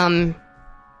 Come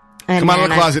out of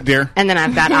the closet, dear. And then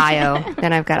I've got Io.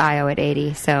 Then I've got Io at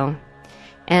 80. So,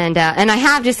 and I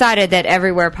have decided that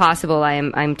everywhere possible,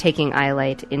 I'm taking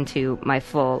Iolite into my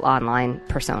full online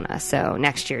persona. So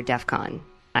next year, DEF CON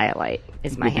Iolite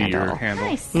is my Will be your handle. handle.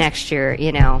 Nice. Next year,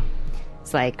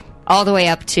 it's like all the way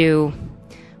up to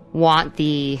want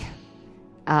the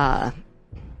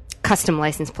custom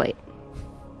license plate.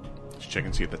 Let's check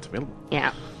and see if that's available.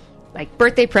 Yeah. Like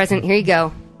birthday present, here you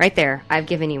go. Right there. I've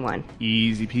given you one.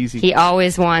 Easy peasy. He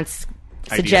always wants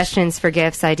Ideas. suggestions for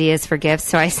gifts, ideas for gifts,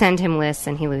 so I send him lists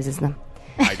and he loses them.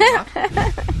 I do not.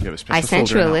 You have a special I sent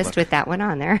folder you a in list Outlook. with that one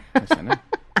on there. Yes, I know.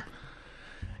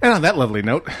 And on that lovely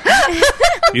note,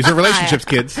 these are relationships,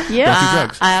 kids. Yeah. Don't do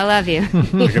drugs. I love you.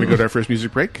 We're going to go to our first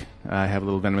music break. I have a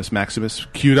little Venomous Maximus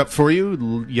queued up for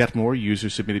you, yet more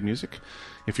user-submitted music.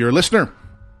 If you're a listener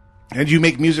and you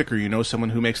make music or you know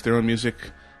someone who makes their own music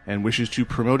and wishes to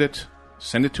promote it,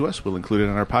 send it to us. We'll include it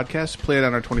on our podcast, play it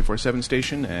on our 24/7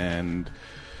 station, and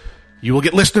you will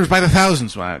get listeners by the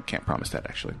thousands. Well, I can't promise that,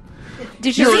 actually.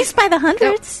 Did you at least by the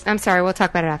hundreds? I'm sorry. We'll talk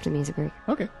about it after the music break.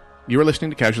 Okay. You are listening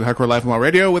to Casually Hardcore Live from All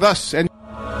Radio with us. And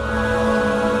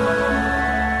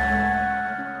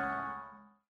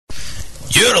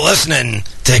you're listening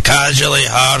to Casually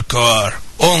Hardcore,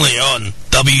 only on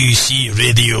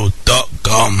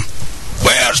WCRadio.com.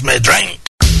 Where's my drink?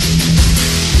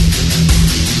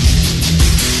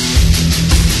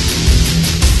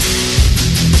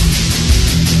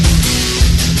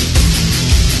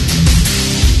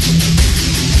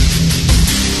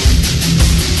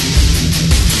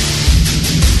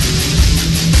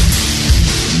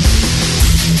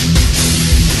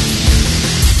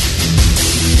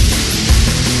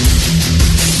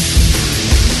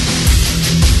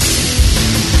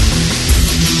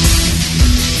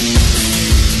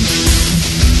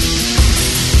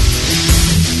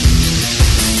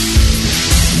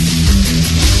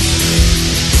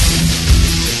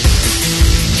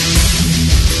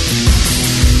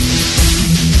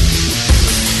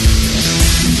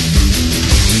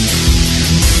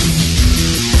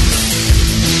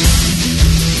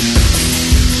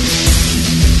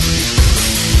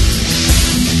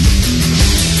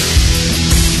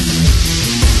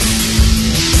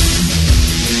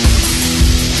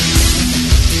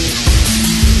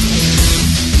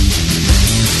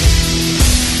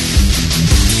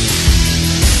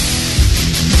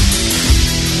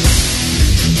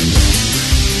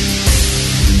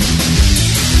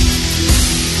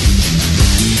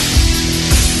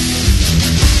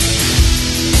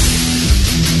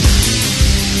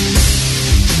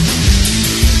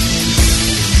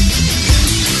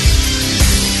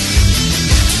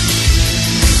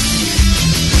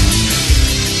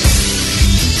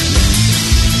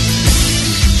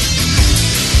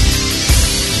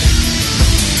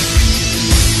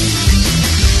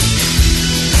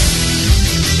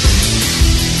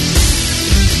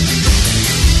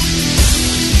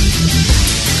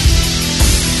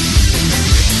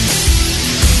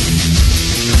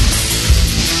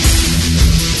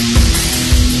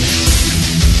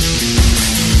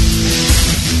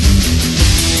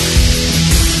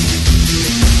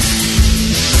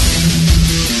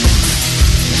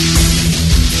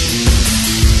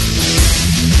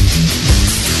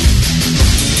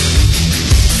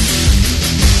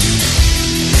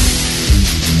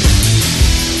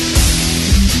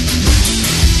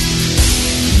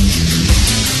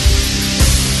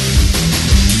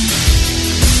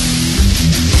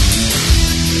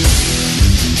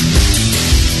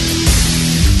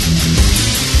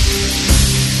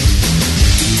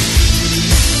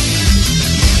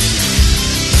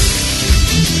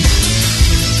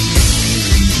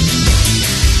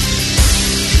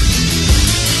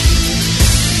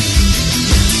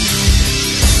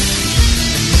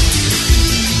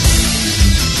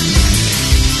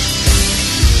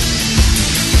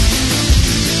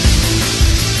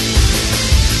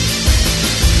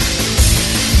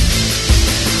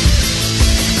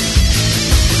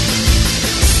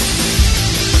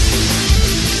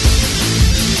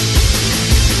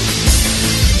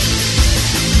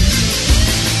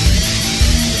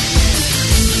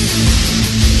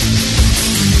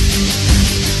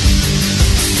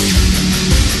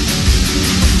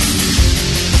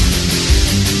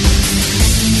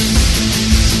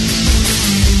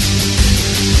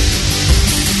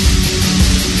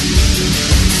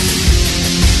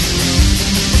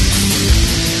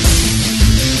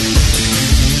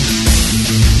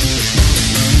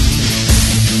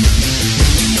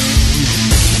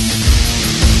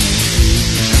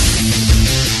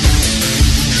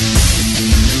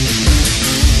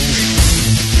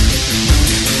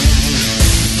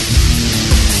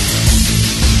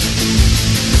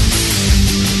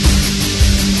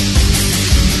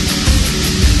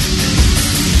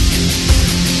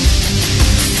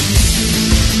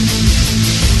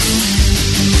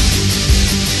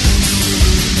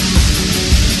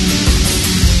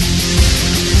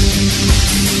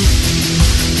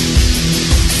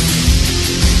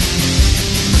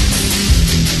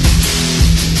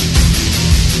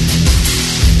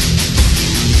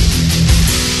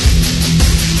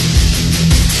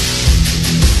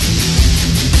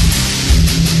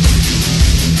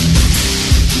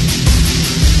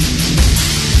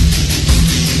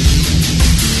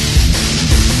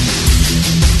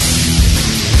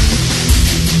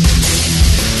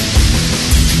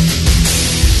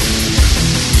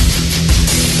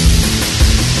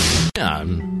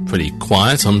 pretty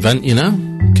quiet on Vent, you know?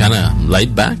 Kind of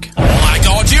laid back. Oh my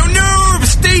god, you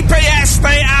noobs! DPS the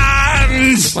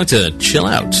hands! Just like to chill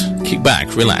out, kick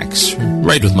back, relax,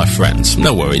 raid with my friends.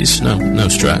 No worries, no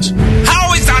stress.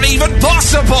 How is that even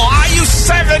possible? Are you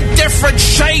 7 different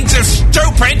shades of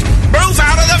stupid? Move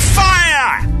out of the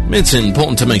fire! It's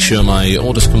important to make sure my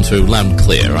orders come through loud and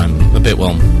clear. I'm a bit,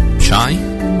 shy.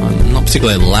 I'm not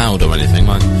particularly loud or anything.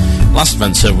 My last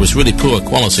Vent server was really poor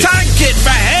quality. Tank it, for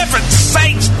heaven's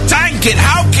sakes! Tank it!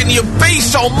 How can you be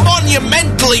so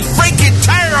monumentally freaking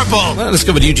terrible? Well, I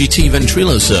discovered UGT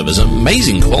Ventrilo servers.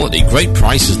 Amazing quality, great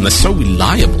prices, and they're so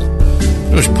reliable.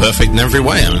 It was perfect in every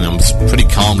way. I mean, I was a pretty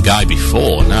calm guy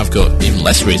before. Now I've got even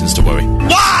less reasons to worry.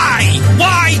 Why?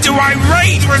 Why do I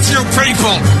raid with you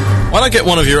people? Why not get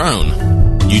one of your own?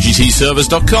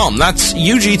 UGTservers.com. That's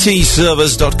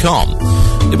UGTservers.com.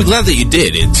 You'll be glad that you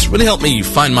did. It's really helped me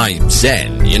find my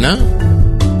zen, you know?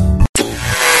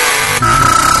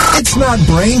 It's not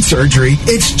brain surgery,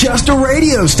 it's just a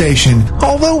radio station.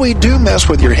 Although we do mess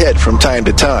with your head from time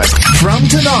to time. From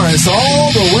Tanaris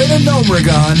all the way to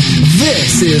Nomragon,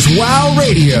 this is WOW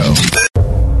Radio.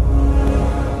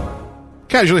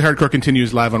 Casually Hardcore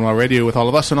continues live on WOW Radio with all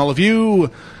of us and all of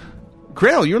you.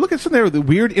 Grail, you're looking at there, the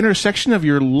weird intersection of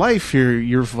your life,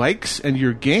 your Vikes and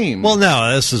your game. Well,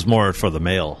 no, this is more for the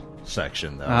mail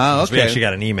section, though. Okay. We actually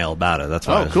got an email about it. That's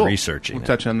why I was researching. We'll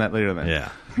touch on that later then. Yeah.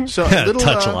 So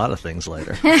touch a lot of things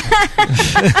later.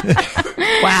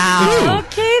 Wow.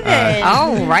 Okay, then.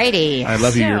 Alrighty. I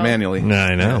love you, you're manually. No,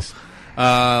 I know.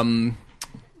 Yes.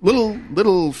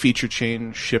 Little feature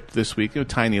change shipped this week. A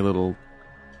tiny little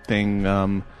thing.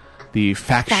 The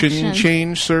faction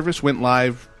change service went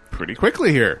live pretty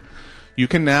quickly here. You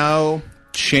can now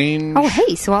change. Oh,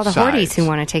 hey! So all the sides Hordes who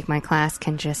want to take my class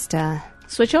can just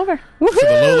switch over. for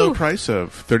the low price of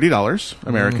 $30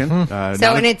 American.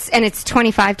 Mm-hmm. It's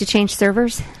 $25 to change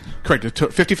servers. Correct.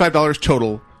 $55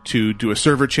 total to do a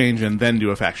server change and then do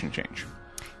a faction change.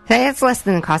 Hey, that's less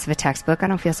than the cost of a textbook. I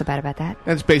don't feel so bad about that.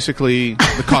 That's basically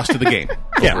the cost of the game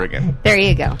over again. There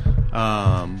you go.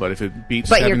 But if it beats,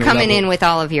 but you're coming in with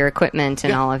all of your equipment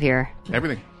and all of your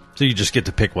everything. So you just get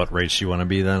to pick what race you want to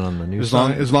be then on the new as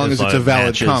long as it's a valid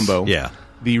matches. combo. Yeah.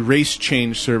 The race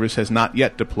change service has not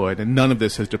yet deployed, and none of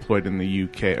this has deployed in the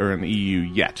UK or in the EU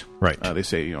yet. Right. They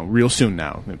say real soon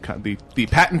now. The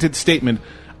patented statement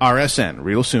RSN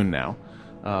real soon now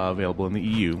available in the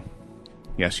EU.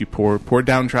 Yes, you poor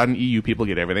downtrodden EU people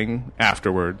get everything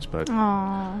afterwards, but Aww.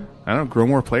 I don't know, grow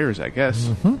more players, I guess.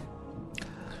 Mm-hmm.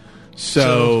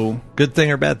 So good thing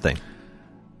or bad thing?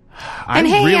 I'm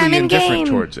hey, really I'm indifferent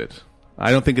in-game. towards it.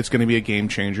 I don't think it's going to be a game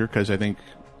changer because I think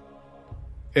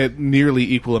nearly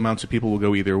equal amounts of people will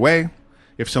go either way.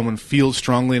 If someone feels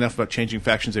strongly enough about changing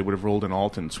factions, they would have rolled an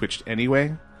alt and switched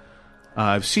anyway.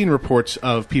 I've seen reports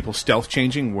of people stealth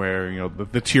changing where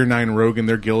the tier 9 rogue in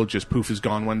their guild just poof is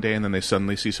gone one day and then they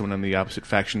suddenly see someone in the opposite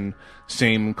faction,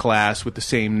 same class with the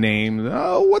same name.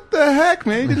 Oh, what the heck,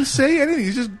 man? He didn't say anything.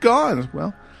 He's just gone.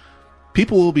 Well,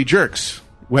 people will be jerks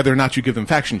whether or not you give them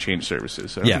faction change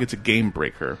services. So I don't think it's a game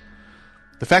breaker.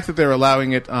 The fact that they're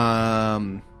allowing it,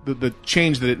 the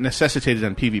change that it necessitated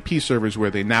on PvP servers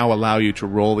where they now allow you to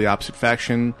roll the opposite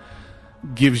faction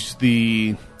gives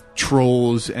the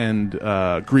trolls and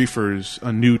griefers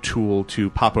a new tool to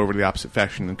pop over to the opposite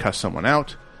faction and cuss someone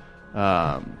out.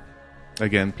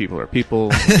 Again, people are people.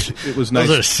 It was nice.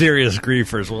 Those are serious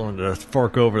griefers willing to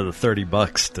fork over the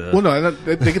 $30 to. Well, no,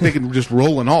 they can just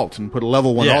roll an alt and put a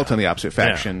level 1 alt on the opposite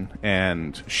faction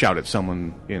and shout at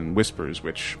someone in whispers,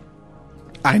 which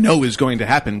I know is going to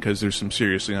happen because there's some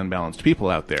seriously unbalanced people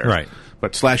out there. Right.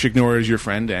 But /ignore is your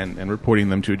friend, and reporting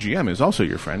them to a GM is also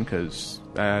your friend because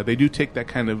they do take that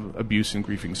kind of abuse and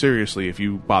griefing seriously if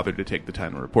you bother to take the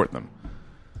time to report them.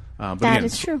 But That again,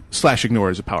 is true. /ignore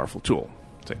is a powerful tool.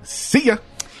 It's like, see ya!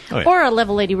 Oh, yeah. Or a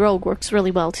level 80 rogue works really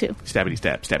well, too. Stabbity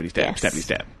stab, stabbity stab, Yes. stabbity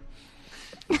stab.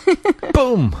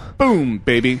 Boom. Boom,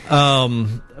 baby.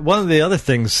 One of the other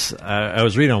things I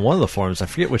was reading on one of the forums, I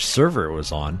forget which server it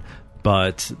was on,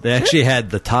 but they actually had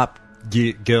the top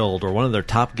guild, or one of their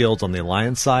top guilds on the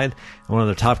Alliance side, and one of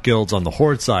their top guilds on the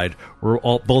Horde side, were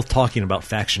both talking about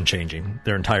faction changing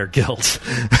their entire guilds.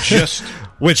 Just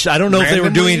which I don't know if they were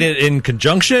randomly? doing it in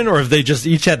conjunction or if they just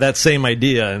each had that same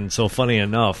idea. And so, funny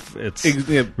enough, it's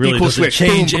really equal doesn't switch.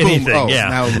 change Boom, boom. anything. Oh, yeah,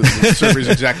 now the server is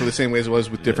exactly the same way as it was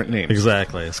with different names.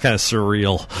 exactly. It's kind of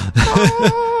surreal.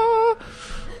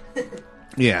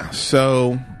 Yeah.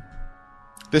 So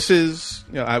this is,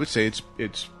 I would say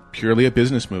it's purely a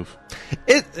business move.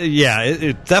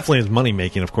 It definitely is money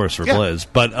making, of course, for Blizz.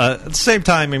 But at the same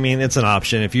time, I mean, it's an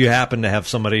option. If you happen to have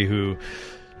somebody who,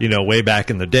 way back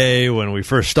in the day when we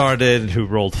first started, who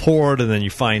rolled Horde, and then you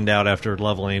find out after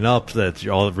leveling up that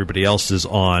everybody else is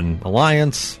on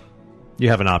Alliance. You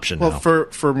have an option now. Well,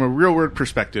 from a real-world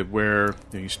perspective, where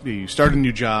you start a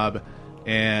new job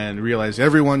and realize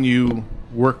everyone you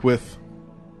work with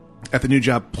at the new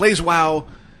job plays WoW,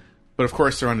 but of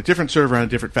course they're on a different server, on a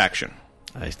different faction.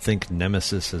 I think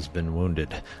Nemesis has been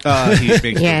wounded. He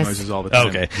makes noises all the time.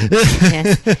 Okay.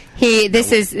 Yes.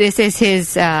 This is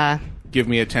his... give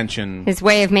me attention. His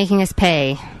way of making us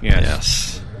pay.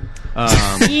 Yes.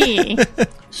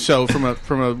 So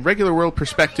from a regular world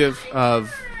perspective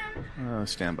of...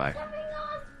 stand by.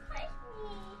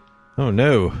 Oh,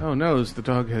 no. Oh, no, the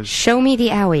dog has... Show me the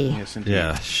owie. Yes, indeed.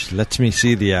 Yeah, let me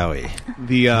see the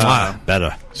owie.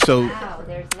 Better. So,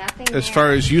 there's nothing as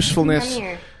far as usefulness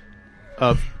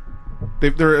of...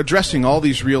 They're addressing all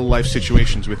these real-life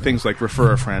situations with things like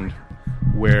Refer a Friend,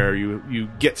 where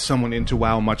you get someone into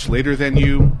WoW much later than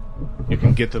you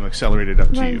can get them accelerated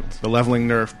up to you. The leveling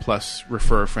nerf plus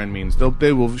Refer a Friend means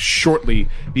they will shortly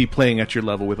be playing at your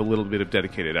level with a little bit of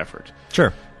dedicated effort.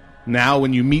 Sure. Now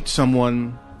when you meet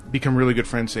someone, become really good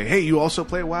friends, say, hey, you also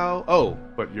play WoW? Oh,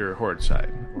 but you're Horde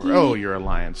side. Or, oh, you're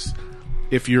Alliance.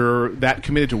 If you're that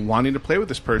committed to wanting to play with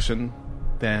this person,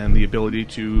 then the ability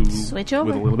to... switch over.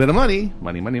 With a little bit of money,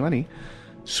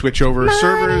 switch over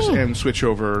servers and switch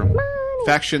over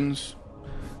factions,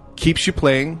 keeps you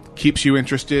playing, keeps you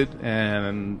interested,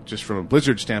 and just from a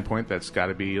Blizzard standpoint, that's got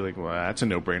to be like, well, that's a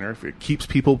no-brainer. If it keeps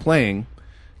people playing,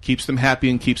 keeps them happy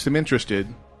and keeps them interested,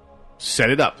 set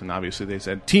it up. And obviously they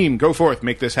said, team, go forth,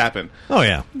 make this happen. Oh,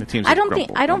 yeah. The team's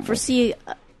I don't foresee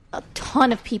a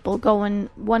ton of people going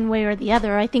one way or the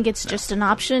other. I think it's just an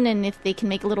option, and if they can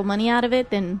make a little money out of it,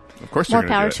 then of course more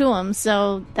power to them.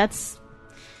 So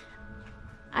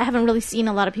I haven't really seen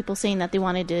a lot of people saying that they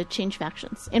wanted to change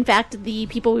factions. In fact, the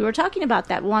people we were talking about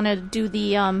that want to do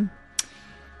the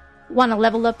want to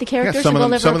level up the characters. Yeah, some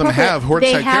of them have Horde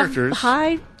side characters.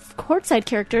 High Horde side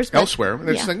characters elsewhere.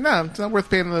 They're just like, no, it's not worth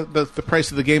paying the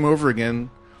price of the game over again.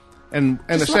 And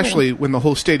especially when the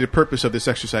whole stated purpose of this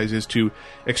exercise is to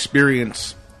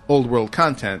experience old world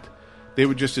content, they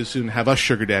would just as soon have us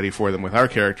sugar daddy for them with our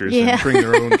characters and bring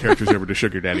their own characters over to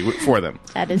sugar daddy for them.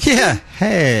 That is true.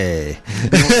 Hey.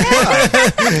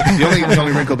 The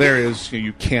only wrinkle there is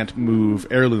you can't move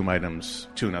heirloom items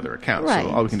to another account. Right.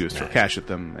 So all we can do is throw cash at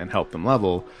them and help them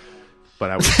level. But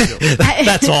I would still...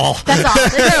 That's all. That's all.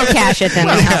 Throw cash at them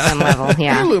and help them level.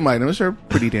 Yeah. Heirloom items are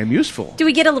pretty damn useful. Do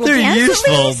we get a little They're dance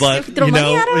useful, at least? but you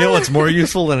know what's more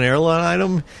useful than an heirloom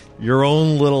item? Your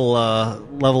own little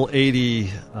level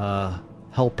 80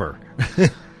 helper.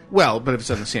 Well, but if it's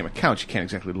on the same account, you can't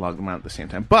exactly log them out at the same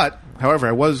time. But, however,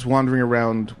 I was wandering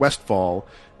around Westfall,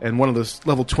 and one of those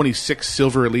level 26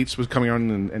 silver elites was coming around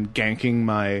and ganking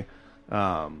my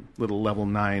little level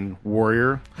 9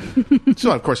 warrior.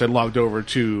 So, of course, I logged over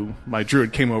to... My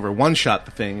druid came over, one-shot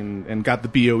the thing, and got the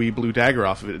BOE blue dagger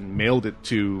off of it and mailed it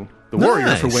to the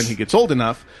warrior for when he gets old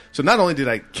enough. So not only did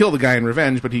I kill the guy in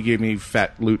revenge, but he gave me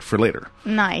fat loot for later.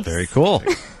 Nice. Very cool.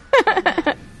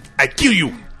 I kill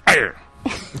you! Ire!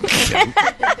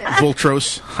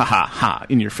 Voltros, ha ha ha,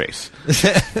 in your face.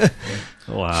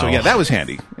 Wow. So yeah, that was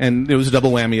handy. And it was a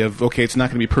double whammy of, okay, it's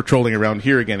not going to be patrolling around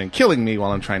here again and killing me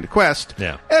while I'm trying to quest.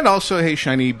 Yeah. And also, hey,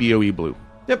 shiny BOE blue.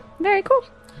 Yep. Very cool.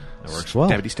 That works well.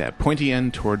 Stabby stab. Pointy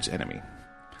end towards enemy.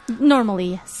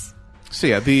 Normally, yes. So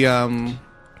yeah, the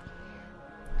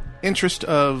interest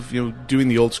of doing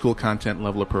the old school content,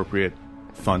 level appropriate,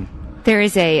 fun. There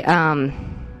is a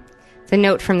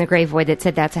note from the Grey Void that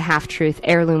said that's a half-truth.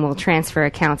 Heirloom will transfer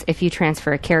accounts if you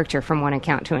transfer a character from one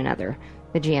account to another.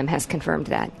 The GM has confirmed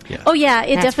that. Yeah. Oh, yeah,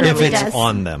 it definitely does. If does. it's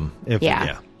on them.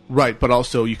 Yeah. Right, but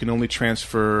also you can only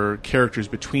transfer characters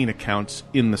between accounts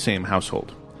in the same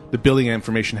household. The billing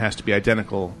information has to be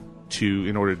identical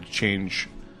in order to change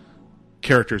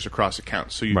characters across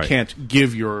accounts. So you can't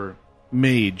give your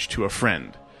mage to a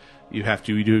friend. You have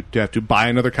to buy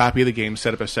another copy of the game,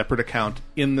 set up a separate account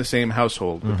in the same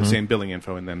household with the same billing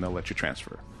info, and then they'll let you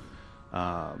transfer.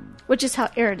 Which is how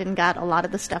Eridan got a lot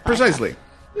of the stuff. Precisely.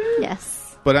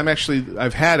 Yes. But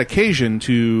I've had occasion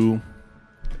to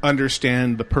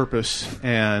understand the purpose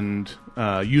and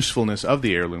usefulness of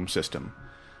the heirloom system,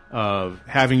 of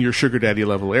having your sugar daddy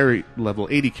level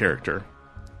 80 character,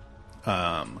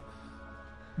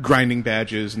 grinding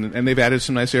badges, and they've added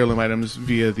some nice heirloom items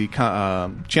via the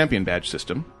champion badge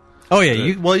system. Oh, yeah.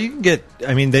 You can get...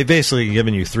 I mean, they've basically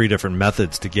given you 3 different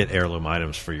methods to get heirloom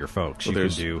items for your folks. Well, you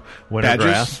can do Winter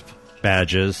Grasp,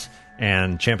 badges,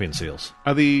 and champion seals.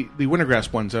 Are the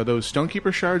Wintergrass ones, are those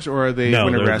Stonekeeper shards, or are they No,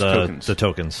 Wintergrass they're tokens? the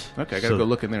tokens. Okay, I got to go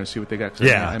look in there and see what they got. 'Cause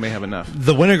I may have enough.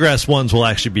 The Wintergrass ones will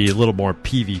actually be a little more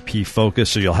PvP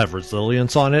focused, so you'll have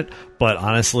resilience on it. But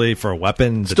honestly, for a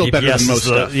weapon, Still the better DPS than most is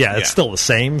stuff. it's still the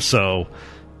same. So,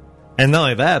 and not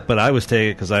only that, but I was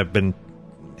taking because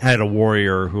had a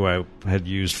warrior who I had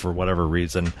used for whatever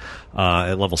reason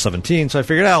at level 17, so I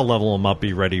figured I'll level him up,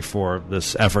 be ready for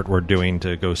this effort we're doing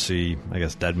to go see, I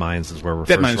guess, Dead Mines is where we're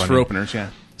Dead first Mines running. for openers, yeah.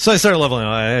 So I started leveling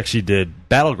up. I actually did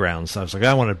Battlegrounds. I was like,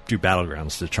 I want to do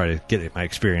Battlegrounds to try to get my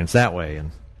experience that way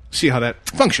and see how that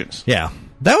functions. Yeah.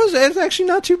 It's actually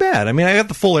not too bad. I mean, I got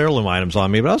the full heirloom items on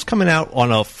me, but I was coming out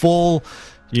on a full,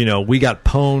 we got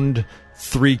pwned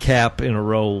 3 cap in a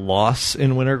row loss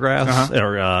in Wintergrass,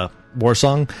 or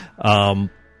Warsong.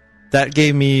 That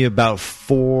gave me about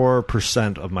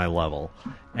 4% of my level.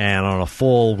 And on a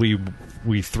full, we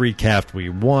 3 capped, we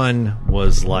won,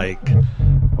 was like,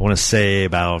 I want to say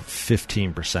about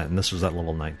 15%, and this was at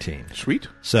level 19. Sweet.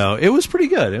 So it was pretty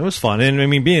good. It was fun. And I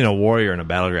mean, being a warrior in a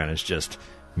battleground is just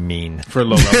mean. For a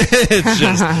low level. It's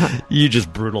just, you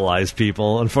just brutalize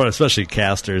people, and especially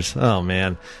casters. Oh,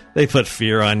 man. They put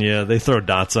fear on you. They throw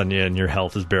dots on you, and your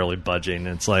health is barely budging.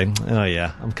 It's like, oh,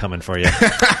 yeah, I'm coming for you.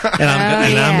 And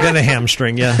I'm going to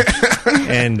hamstring you,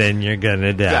 and then you're going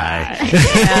to die.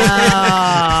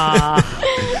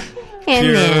 And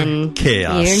Pure then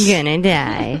chaos. you're gonna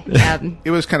die. Yep.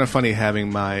 It was kind of funny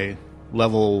having my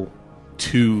level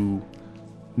 2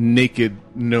 naked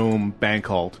gnome bank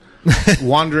halt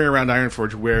wandering around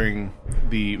Ironforge wearing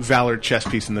the Valor chest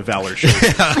piece and the Valor shirt.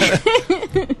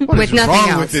 What With is nothing wrong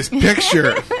else. with this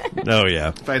picture? Oh, yeah.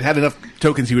 If I'd had enough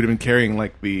tokens, he would have been carrying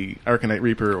like the Arcanite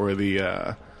Reaper or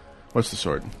the what's the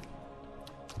sword?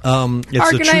 It's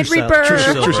Arcanite the Reaper.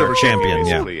 True Silver Champion.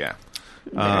 Yeah. Basically, yeah.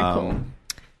 Very cool.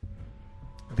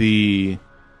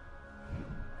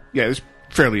 It's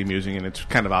fairly amusing, and it's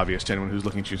kind of obvious to anyone who's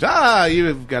looking to choose.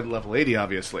 You've got level 80,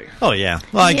 obviously. Oh, yeah.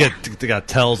 Well, I got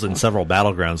tells in several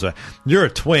battlegrounds. You're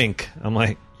a twink. I'm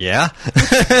like, yeah.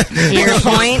 Your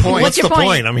point? What's the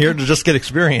point? I'm here to just get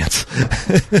experience.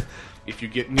 If you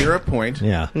get near a point,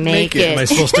 make it. Am I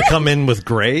supposed to come in with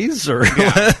grays? Or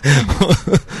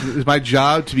It's my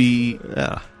job to be...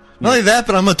 Yeah. Not only that,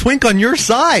 but I'm a twink on your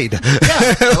side.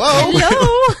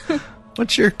 Hello.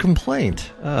 What's your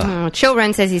complaint?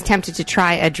 Chilrun says he's tempted to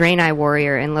try a Draenei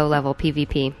warrior in low-level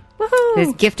PvP. Woohoo!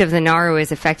 His Gift of the Naru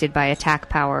is affected by attack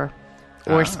power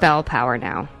or spell power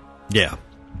now. Yeah.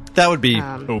 That would be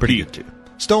pretty good, too.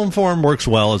 Stoneform works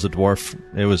well as a dwarf.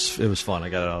 It was fun. I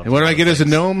got it out. And what do I get as a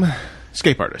gnome?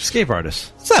 Escape artist. Escape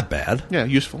artist. It's not bad. Yeah,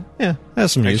 useful. Yeah,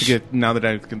 has some use. Now that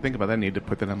I can think about that, I need to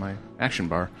put that on my action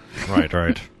bar.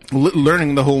 Right.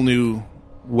 Learning the whole new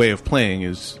way of playing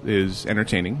is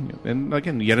entertaining, and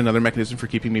again, yet another mechanism for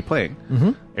keeping me playing.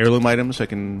 Mm-hmm. Heirloom items, I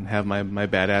can have my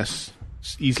badass,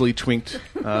 easily twinked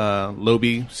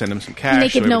Lobi, send him some cash,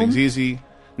 Naked so everything's gnome. easy.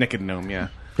 Naked gnome, yeah.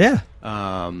 Yeah.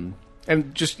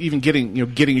 And just even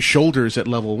getting shoulders at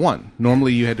level 1.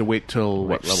 Normally you had to wait till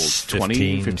level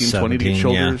 20, 15, 20 to get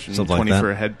shoulders, and 20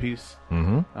 for a headpiece.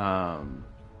 Mm-hmm.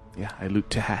 I loot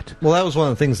to hat. Well, that was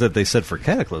one of the things that they said for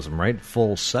Cataclysm, right?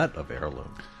 Full set of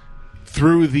heirloom.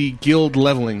 Through the guild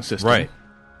leveling system, Right.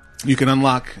 you can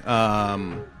unlock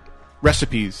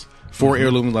recipes for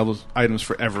heirloom levels items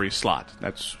for every slot.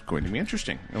 That's going to be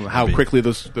interesting. How quickly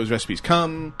those recipes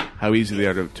come, how easy they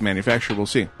are to manufacture, we'll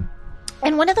see.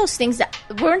 And one of those things that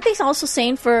weren't they also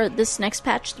saying for this next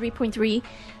patch 3.3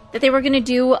 that they were going to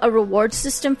do a reward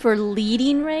system for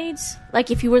leading raids, like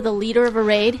if you were the leader of a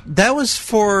raid. That was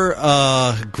for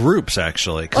groups,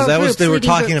 actually, because Or that was groups, they were leading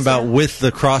talking groups, about yeah. with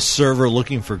the cross server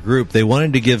looking for group. They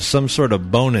wanted to give some sort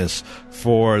of bonus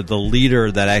for the leader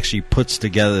that actually puts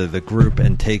together the group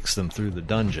and takes them through the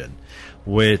dungeon,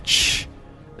 which.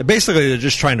 Basically, they're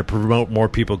just trying to promote more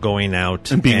people going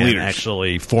out and being leaders,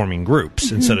 actually forming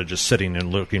groups instead of just sitting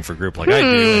and looking for group like I do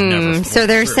and never. So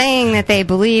they're saying that they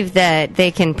believe that they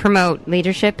can promote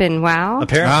leadership in WoW?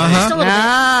 Apparently.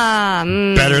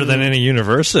 Better than any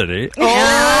university.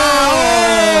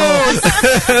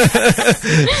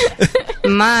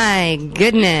 My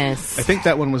goodness. I think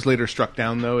that one was later struck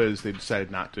down, though, as they decided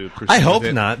not to pursue I hope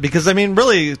it. not, because, I mean,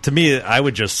 really, to me, I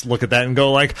would just look at that and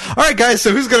go like, all right, guys,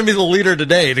 so who's going to be the leader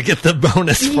today to get the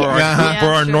bonus for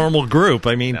our normal group?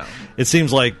 I mean, it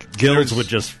seems like guilds would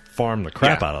just farm the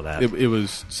crap out of that. It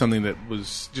was something that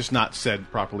was just not said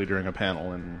properly during a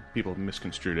panel, and people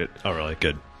misconstrued it. Oh, really?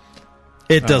 Good.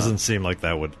 It doesn't seem like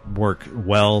that would work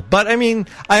well, but, I mean,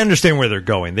 I understand where they're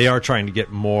going. They are trying to get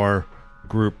more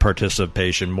group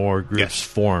participation, more groups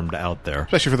formed out there.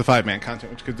 Especially for the 5-man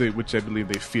content, which I believe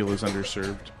they feel is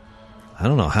underserved. I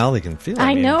don't know how they can feel it.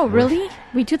 I know, really?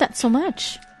 We do that so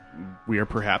much. We are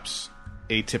perhaps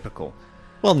atypical.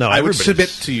 Well, no, I would everybody's- submit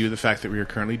to you the fact that we are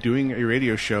currently doing a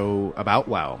radio show about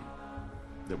WoW,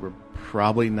 that we're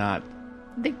probably not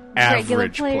The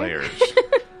average regular players.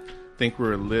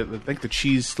 I think the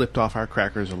cheese slipped off our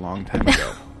crackers a long time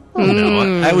ago.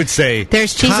 No, I would say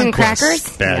There's cheese and Conquest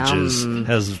crackers? badges Yum.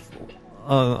 has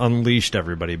unleashed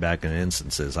everybody back in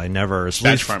instances. I never,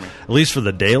 Badge farming. at least for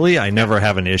the daily, I never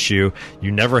have an issue.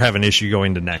 You never have an issue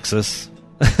going to Nexus.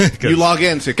 You log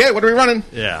in and say, okay, what are we running?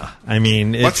 Yeah, I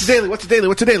mean, What's the daily? What's the daily?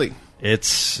 What's the daily?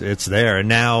 It's there. And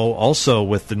now, also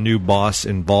with the new boss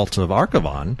in Vault of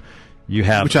Archivon, you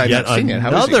have Which I have yet not seen yet. How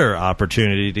is he? another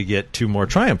opportunity to get 2 more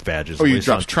Triumph badges. Oh, at he least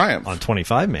drops on, Triumph. on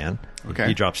 25 man. Okay.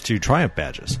 He drops 2 Triumph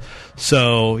badges.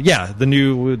 So yeah,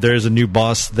 there's a new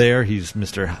boss there. He's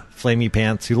Mr. Flamey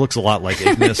Pants. He looks a lot like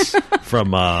Ignis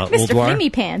from Mr. Ulduar.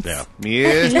 Flamey Pants. Yeah.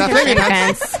 Mr. Flamey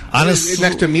Pants. Honestly,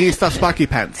 Next to Mr. Sparky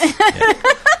Pants.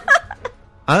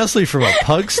 Honestly, from a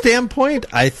pug standpoint,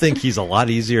 I think he's a lot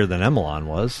easier than Emelon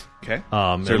was. Okay.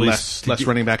 Is there less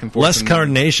running back and forth? Less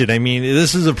coordination. I mean,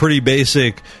 this is a pretty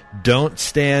basic don't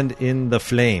stand in the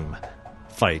flame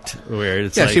fight. Where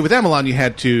it's Yeah, like, see, with Emelon, you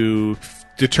had to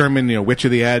determine which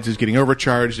of the ads is getting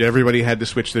overcharged. Everybody had to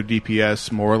switch their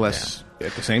DPS more or less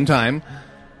at the same time.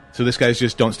 So this guy's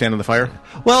just don't stand in the fire?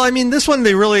 Well, I mean, this one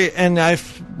they really, and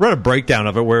I've read a breakdown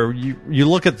of it where you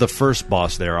look at the first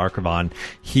boss there, Archivon,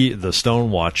 the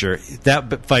Stone Watcher.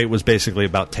 That fight was basically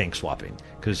about tank swapping.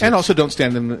 And also don't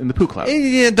stand in the poo cloud.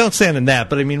 Yeah, don't stand in that.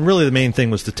 But I mean, really, the main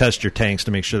thing was to test your tanks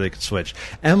to make sure they could switch.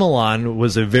 Emelon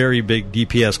was a very big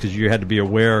DPS because you had to be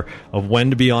aware of when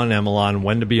to be on Emelon,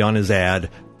 when to be on his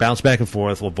ad, bounce back and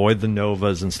forth, avoid the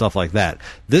Novas and stuff like that.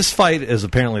 This fight is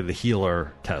apparently the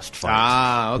healer test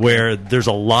fight, okay. where there's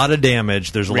a lot of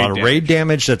damage. There's a lot of raid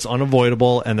damage that's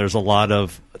unavoidable, and there's a lot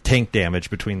of tank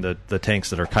damage between the tanks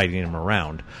that are kiting him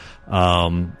around.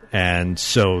 And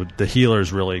so the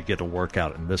healers really get a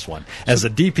workout in this one. As a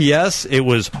DPS, it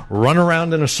was run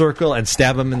around in a circle and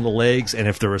stab him in the legs, and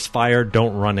if there was fire,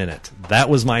 don't run in it. That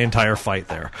was my entire fight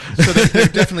there. So they're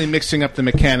definitely mixing up the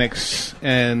mechanics,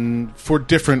 and for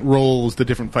different roles, the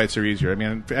different fights are easier. I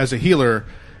mean, as a healer,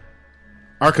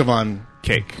 Archivon,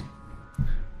 cake.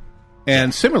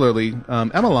 And similarly,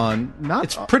 Emelon,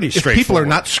 it's pretty if people straightforward. are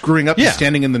not screwing up and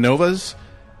standing in the Novas,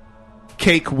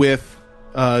 cake with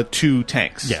 2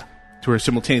 tanks. Yeah. To are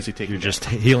simultaneously taking. You're just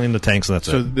healing the tanks, and that's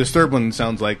So it. this third one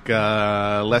sounds like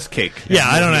less cake. Yeah,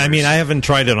 I don't know. I mean, I haven't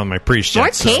tried it on my priest yet.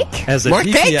 More so cake? as a More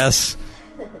DPS,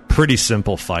 pretty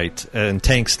simple fight, and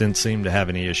tanks didn't seem to have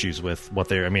any issues with what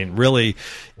they. I mean, really,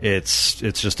 it's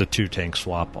just a 2 tank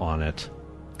swap on it.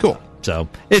 Cool. So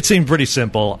it seemed pretty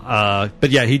simple.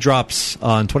 But yeah, he drops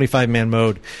on 25 man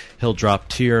mode. He'll drop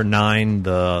tier 9,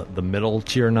 the middle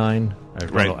tier 9.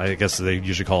 Right. I guess they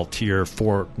usually call it tier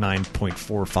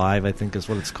 9.45, I think is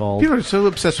what it's called. People are so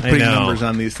obsessed with I putting know. numbers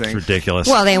on these things. It's ridiculous.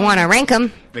 Well, they want to rank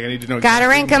them. They need to know. Got to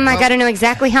rank them. I got to know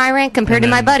exactly how I rank compared to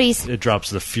And my then buddies. It drops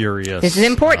the Furious. This is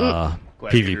important.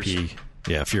 Gladiators. PvP.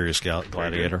 Yeah, Furious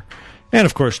Gladiator. And,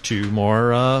 of course, 2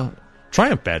 more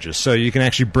Triumph badges. So you can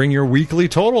actually bring your weekly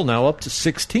total now up to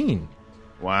 16.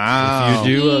 Wow. If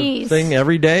you do a Jeez. thing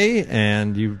every day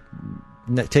and you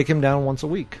take him down once a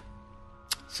week.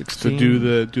 16. So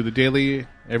do the daily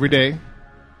every day,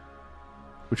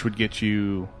 which would get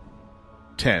you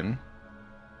 10.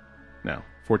 No,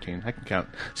 14. I can count.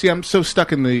 See, I'm so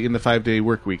stuck in the 5-day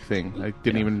work week thing. I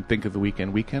didn't even think of the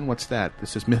weekend. Weekend? What's that?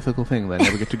 It's this mythical thing that I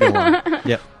never get to go on.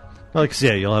 Yep. Well, like I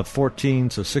said, you'll have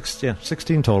 14, so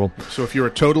 16 total. So if you are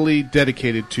totally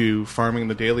dedicated to farming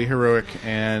the daily heroic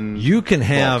and You can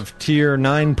have tier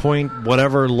 9 point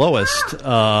whatever lowest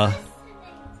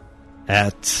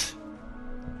at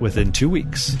within 2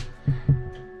 weeks.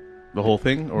 the whole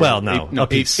thing? Or Well, no, a a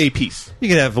piece. A piece. You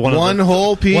can have one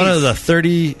whole piece. One of the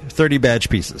 30 badge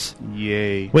pieces.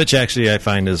 Yay. Which actually I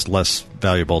find is less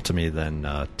valuable to me than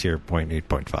tier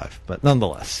 0.8.5. But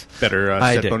nonetheless. Better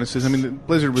I set dig. bonuses. I mean,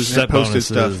 Blizzard was Set posted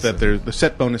stuff bonuses that the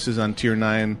set bonuses on tier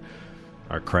 9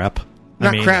 are crap.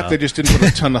 Not crap. They just didn't put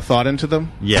a ton of thought into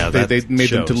them. Yeah, they that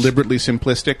made them shows. deliberately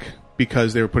simplistic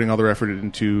because they were putting all their effort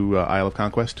into Isle of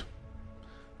Conquest.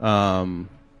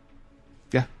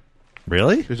 Yeah.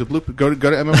 Really? There's a blue. Go to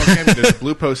MMO Candy. There's a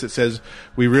blue post that says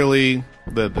we really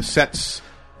the sets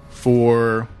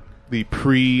for the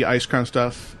pre Ice Crown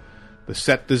stuff, the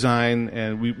set design,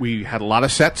 and we had a lot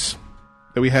of sets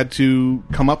that we had to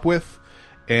come up with.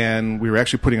 And we were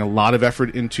actually putting a lot of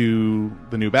effort into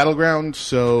the new Battleground.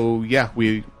 So, yeah,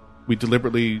 we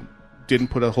deliberately didn't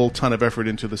put a whole ton of effort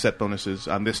into the set bonuses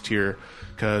on this tier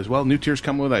because, well, new tiers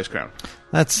come with Ice Crown.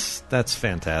 That's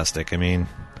fantastic. I mean,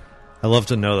 I love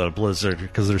to know that a Blizzard,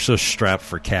 because they're so strapped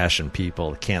for cash and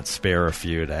people, can't spare a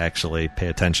few to actually pay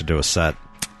attention to a set.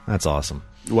 That's awesome.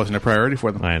 It wasn't a priority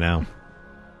for them. I know.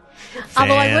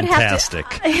 Although I would have to.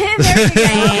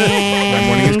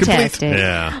 Fantastic.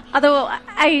 Yeah. Although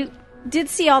I did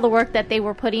see all the work that they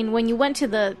were putting when you went to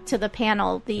the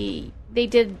panel. They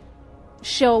did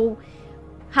show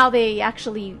how they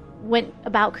actually went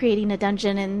about creating a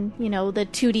dungeon, and the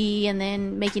 2D, and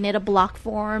then making it a block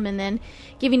form, and then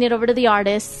giving it over to the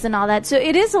artists and all that. So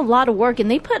it is a lot of work, and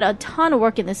they put a ton of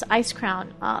work in this Ice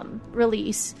Crown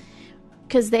release,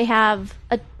 because they have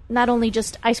not only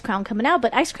just Ice Crown coming out,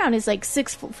 but Ice Crown is like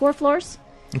 4 floors.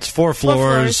 It's 4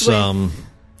 floors,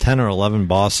 10 or 11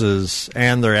 bosses,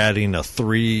 and they're adding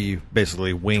 3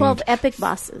 basically winged... 12 epic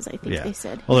bosses, I think they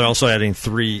said. Well, they're also adding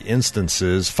 3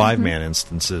 instances, 5-man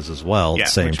instances as well at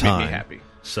the same time. Made me happy.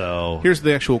 So here's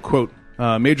the actual quote.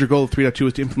 Major goal of 3.2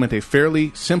 is to implement a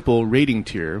fairly simple rating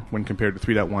tier when compared to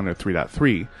 3.1 or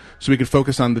 3.3, so we could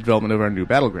focus on the development of our new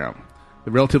battleground. The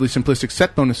relatively simplistic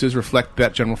set bonuses reflect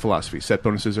that general philosophy. Set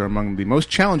bonuses are among the most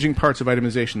challenging parts of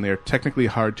itemization. They are technically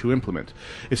hard to implement.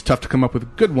 It's tough to come up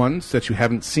with good ones that you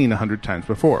haven't seen 100 times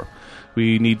before.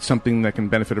 We need something that can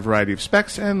benefit a variety of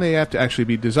specs, and they have to actually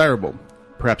be desirable.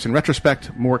 Perhaps in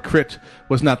retrospect, more crit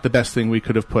was not the best thing we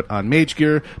could have put on Mage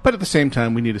Gear, but at the same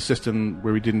time, we need a system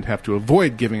where we didn't have to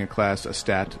avoid giving a class a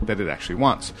stat that it actually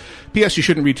wants. P.S. You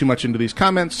shouldn't read too much into these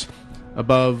comments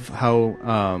above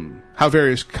how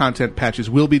various content patches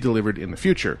will be delivered in the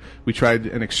future. We tried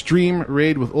an extreme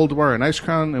raid with Ulduar and Ice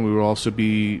Crown, and they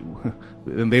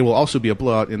will also be a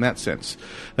blowout in that sense.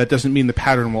 That doesn't mean the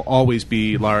pattern will always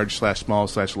be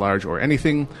large/small/large or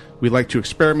anything. We like to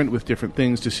experiment with different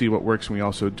things to see what works, and we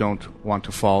also don't want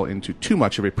to fall into too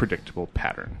much of a predictable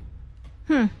pattern.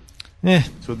 Yeah.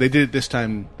 So they did it this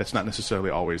time. That's not necessarily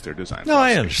always their design. No,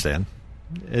 I understand.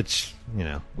 It's,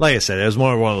 like I said, it was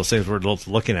more one of those things where we're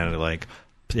looking at it like,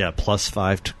 yeah,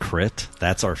 +5 to crit.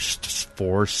 That's our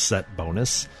 4 set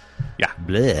bonus. Yeah.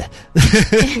 Bleh.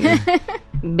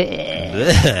 Bleh.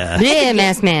 Bleh,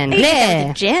 Masked Man.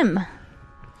 Bleh. Gym.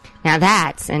 Now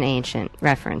that's an ancient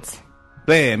reference.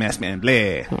 Bleh, Masked Man.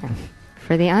 Bleh. Yeah.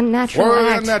 For the unnatural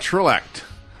act. Unnatural act.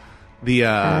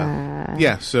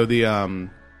 So they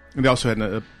also had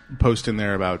a post in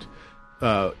there about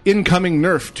incoming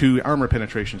nerf to armor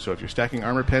penetration. So if you're stacking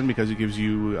armor pen because it gives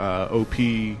you OP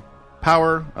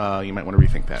power, you might want to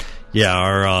rethink that. Yeah,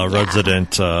 our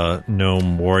resident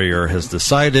gnome warrior has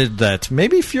decided that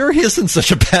maybe Fury isn't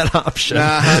such a bad option.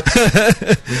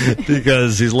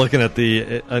 Because he's looking at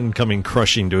the incoming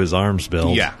crushing to his arms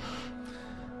build. Yeah.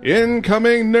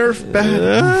 Incoming nerf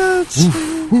bad.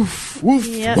 Woof, woof, woof,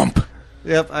 wump.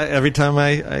 Yep, every time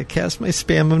I cast my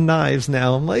spam of knives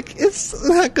now, I'm like, it's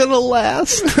not going to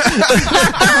last.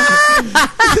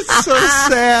 It's so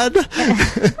sad.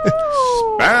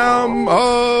 Spam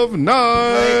of knives.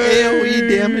 My AoE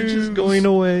damage is going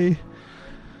away.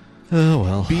 Oh,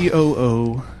 well.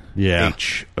 BOO. Yeah.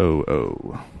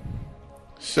 HOO.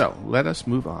 So, let us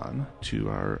move on to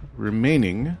our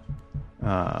remaining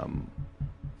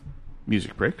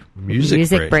music break.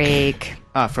 Music break.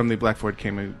 From the Black Void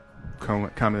comment,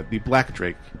 the Black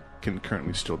Drake can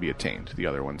currently still be attained. The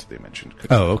other ones they mentioned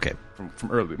could okay. From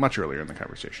much earlier in the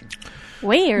conversation.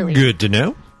 Way earlier. Good to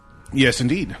know. Yes,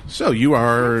 indeed. So you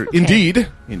are indeed,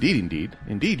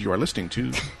 you are listening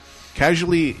to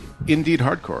Casually Indeed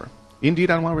Hardcore.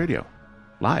 Indeed on WoW Radio.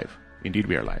 Live. Indeed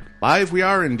we are live. Live we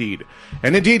are indeed.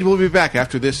 And indeed we'll be back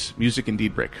after this music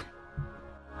indeed break.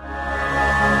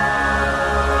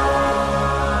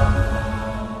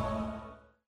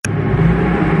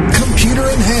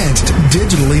 Enhanced,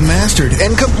 digitally mastered,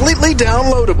 and completely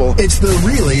downloadable. It's the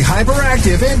really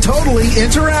hyperactive and totally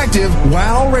interactive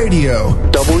WoW Radio.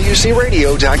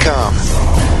 WCRadio.com.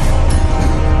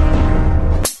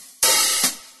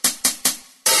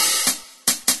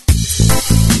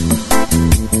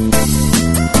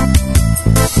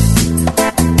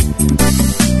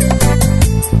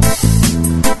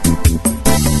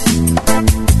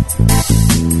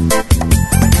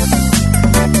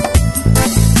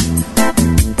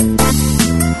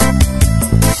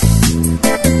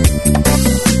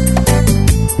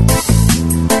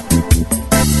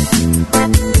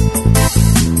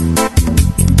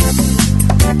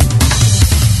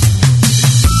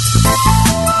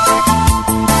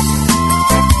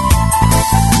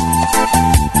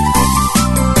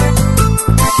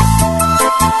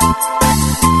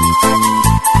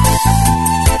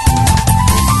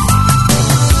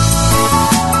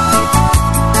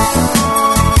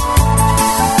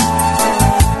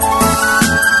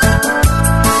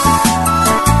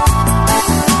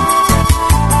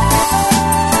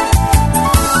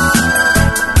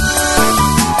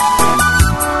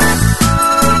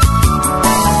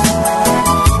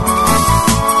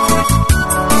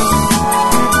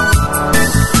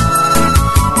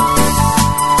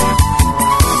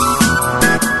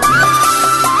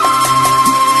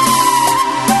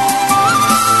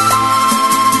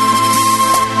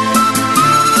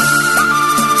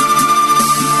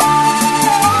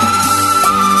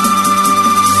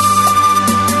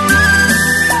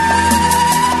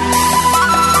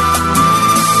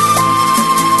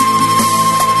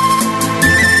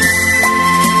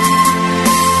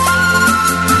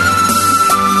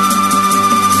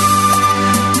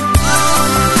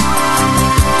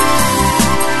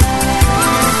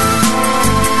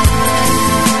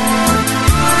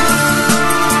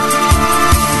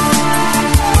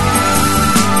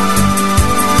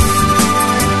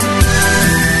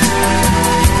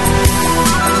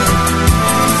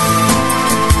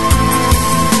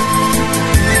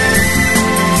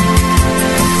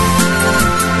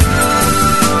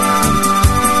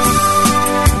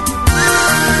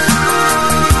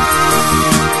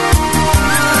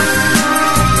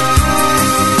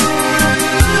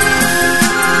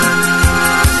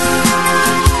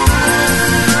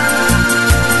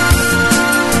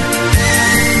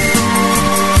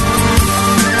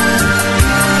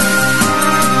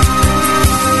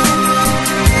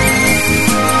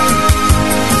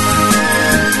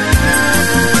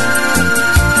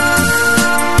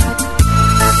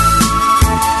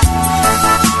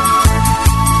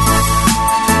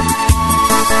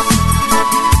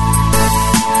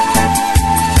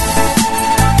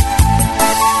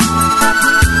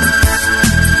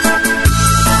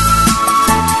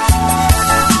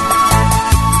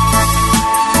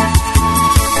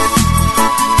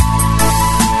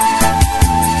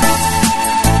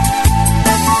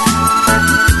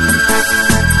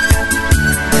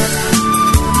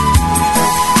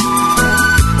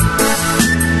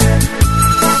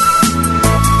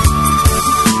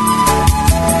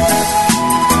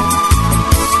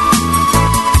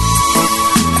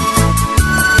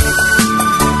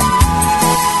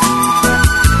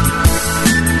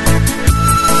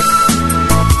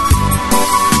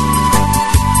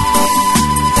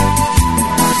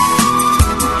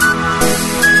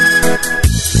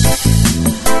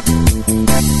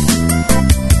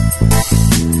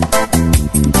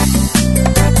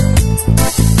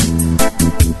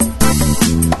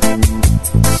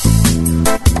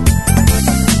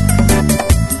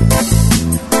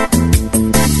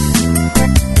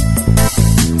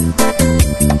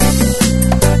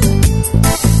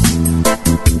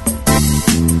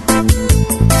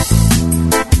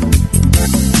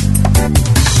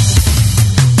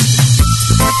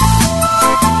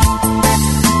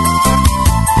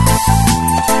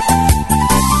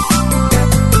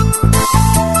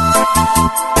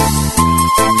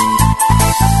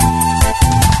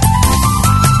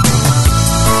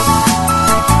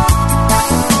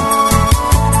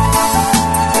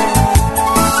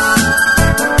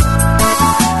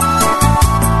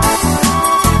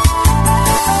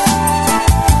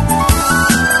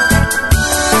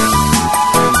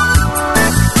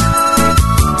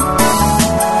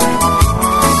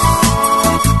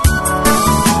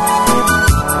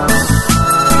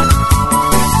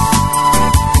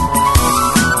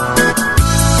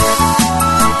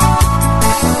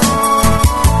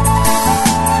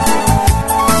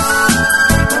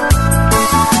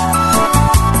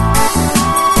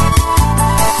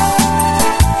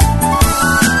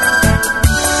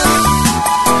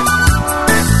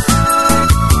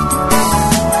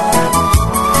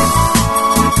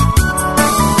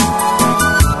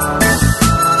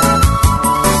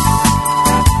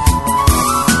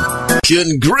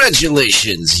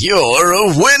 Congratulations, you're a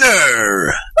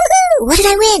winner! Woohoo! What did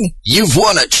I win? You've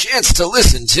won a chance to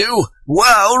listen to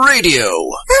WOW Radio. Alright,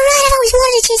 I've always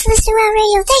wanted a chance to listen to WOW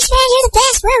Radio. Thanks, man, you're the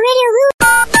best. WOW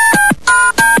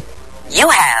Radio. You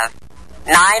have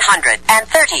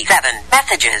 937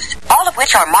 messages, all of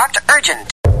which are marked urgent.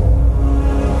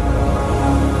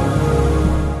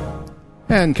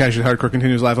 And Casual Hardcore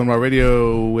continues live on WOW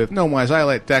Radio with Gnomewise,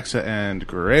 Iolite, Daxa, and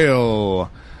Grail.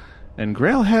 And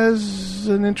Grail has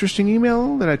an interesting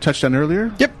email that I touched on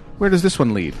earlier. Yep. Where does this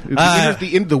one lead?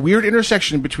 The weird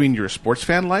intersection between your sports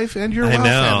fan life and your WoW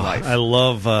fan life. I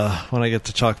love when I get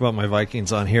to talk about my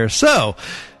Vikings on here. So,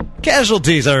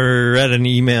 casualties. I read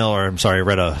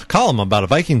a column about a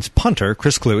Vikings punter,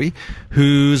 Chris Cluey,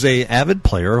 who's a avid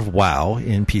player of WoW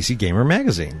in PC Gamer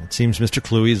magazine. It seems Mr.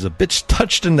 Cluey is a bit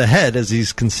touched in the head as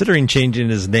he's considering changing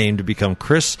his name to become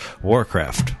Chris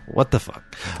Warcraft. What the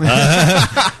fuck? What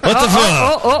the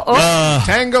fuck?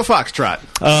 Tango Foxtrot.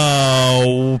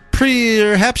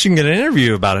 Perhaps you can get an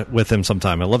interview about it with him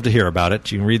sometime. I'd love to hear about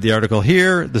it. You can read the article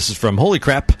here. This is from Holy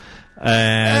Crap.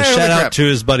 And shout out to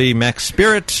his buddy Max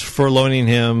Spirit for loaning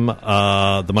him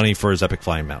the money for his Epic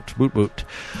Flying Mount. Woot woot.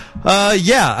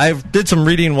 I did some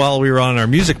reading while we were on our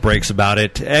music breaks about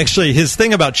it. Actually, his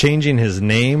thing about changing his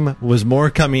name was more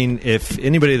coming if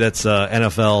anybody that's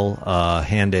NFL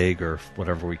hand egg or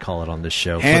whatever we call it on this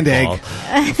show,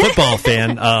 football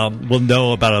fan will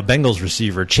know about a Bengals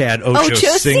receiver, Chad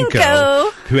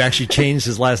Ochocinco, who actually changed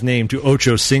his last name to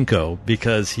Ochocinco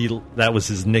because that was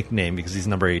his nickname because he's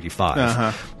number 85.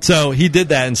 So he did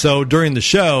that, and so during the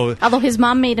show... Although his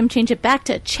mom made him change it back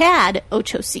to Chad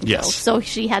Ochocinco, yes. So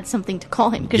she had something to call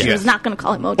him, because she was not going to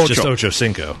call him Ocho. Just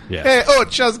Ochocinco, yeah. Hey,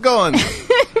 Ocho's going!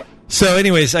 So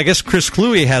anyways, I guess Chris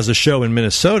Cluey has a show in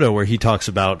Minnesota where he talks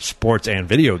about sports and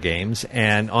video games,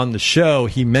 and on the show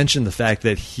he mentioned the fact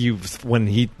that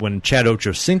when Chad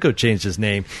Ochocinco changed his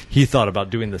name, he thought about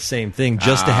doing the same thing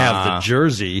just to have the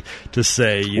jersey to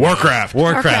say Warcraft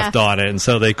on it, and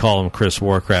so they call him Chris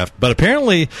Warcraft. But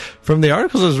apparently from the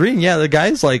articles I was reading, the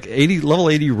guy's like level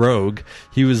 80 rogue.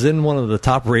 He was in one of the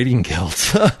top rating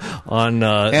guilds on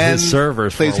his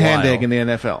servers. Plays for a while. hand egg in the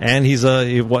NFL, and he's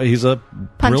a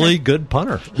punter. Really good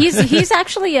punter. He's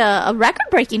actually a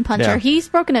record-breaking punter. Yeah. He's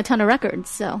broken a ton of records.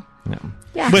 So,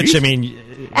 yeah. Which I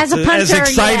mean, as a punter, as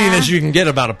exciting as you can get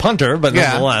about a punter, but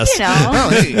nonetheless, well,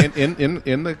 hey,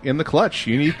 in the clutch,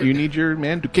 you need your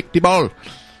man to kick the ball.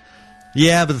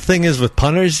 Yeah, but the thing is with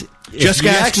punters, just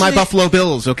ask my Buffalo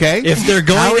Bills, okay? If they're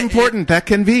going, how important that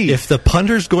can be. If the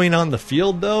punter's going on the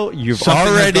field, though, you've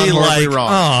something already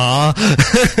wrong.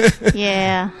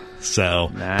 Yeah. So,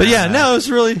 but it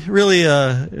was really, really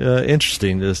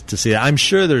interesting to see. I'm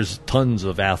sure there's tons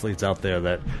of athletes out there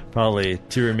that probably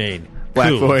to remain. Black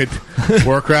cool. Void,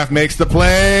 Warcraft makes the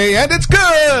play, and it's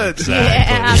good. Exactly.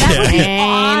 Yeah, that would be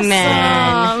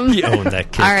awesome. You own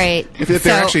that kid. All right. If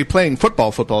they're actually playing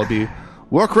football would be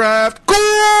Warcraft goal.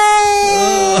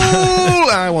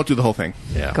 I won't do the whole thing.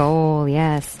 Yeah. Goal,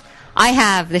 yes. I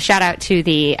have the shout out to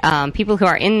the people who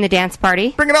are in the dance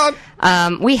party. Bring it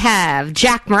on. We have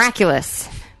Jack Miraculous.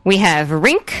 We have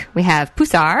Rink. We have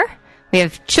Pusar. We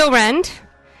have Chilrend.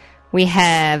 We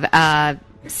have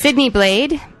Sydney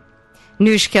Blade.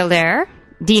 Nuj Kildare.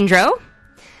 Deendro.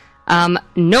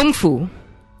 Gnomefu.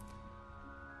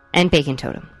 And Bacon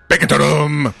Totem. Bacon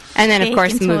Totem! And then, of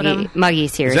course,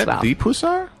 Muggy's here as well. Is that the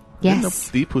Pusar? Yes.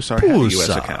 The Pusar had a U.S.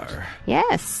 account.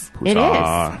 Yes, Pusar. It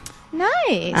is.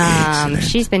 Nice.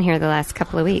 She's been here the last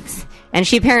couple of weeks. And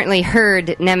she apparently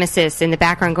heard Nemesis in the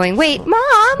background going, wait,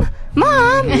 Mom! No,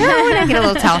 and I get a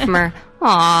little towel from her.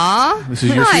 Aww. This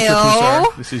is your future,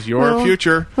 Pusar. This is your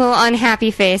future. Little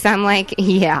unhappy face. I'm like,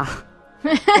 yeah.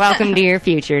 Welcome to your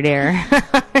future, dear.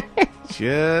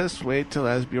 Just wait till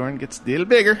Asbjorn gets a little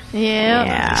bigger.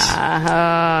 Yeah.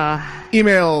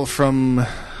 Email from,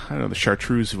 the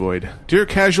Chartreuse Void. Dear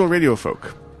Casual Radio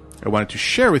Folk, I wanted to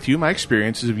share with you my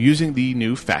experiences of using the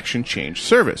new faction change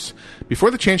service. Before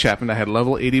the change happened, I had a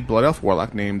level 80 Blood Elf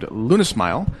Warlock named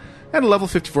Lunasmile and a level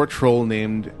 54 Troll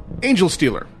named Angel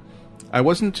Stealer. I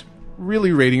wasn't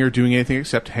really raiding or doing anything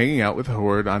except hanging out with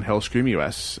Horde on Hellscream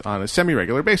US on a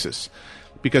semi-regular basis.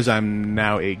 Because I'm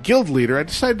now a guild leader, I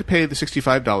decided to pay the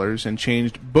 $65 and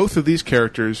changed both of these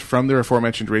characters from their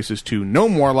aforementioned races to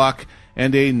Gnome Warlock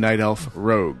and a Night Elf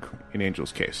Rogue, in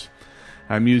Angel's case.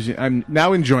 I'm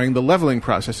now enjoying the leveling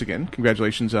process again.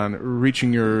 Congratulations on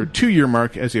reaching your 2-year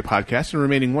mark as a podcast and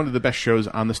remaining one of the best shows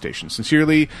on the station.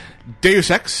 Sincerely,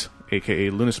 Deus Ex,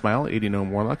 a.k.a. Lunasmile, 80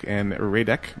 Gnome Warlock, and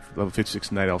Radek, level 56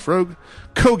 Night Elf Rogue,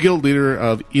 co-guild leader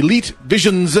of Elite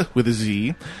Visions, with a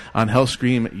Z, on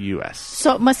Hellscream US.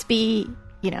 So it must be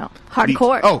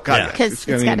hardcore. Oh, God. Yeah. Because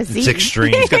it's got a Z. It's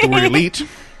extreme. It's got the word elite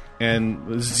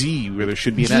and Z where there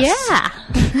should be an S. Yeah.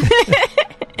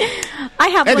 I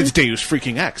have And one. it's Deus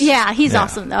freaking X. Yeah, he's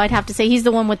awesome, though. I'd have to say he's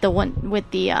the one with the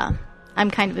I'm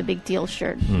kind of a big deal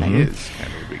shirt. He is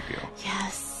kind of a big deal.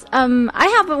 Yes. I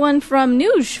have one from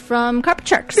Nuge from Carpet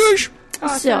Sharks. Nuge.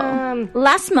 So,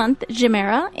 last month,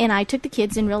 Jamera and I took the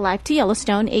kids in real life to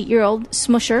Yellowstone. 8-year-old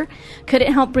Smusher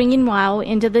couldn't help bringing WoW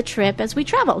into the trip as we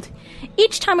traveled.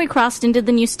 Each time we crossed into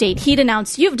the new state, he'd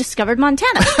announce, "You've discovered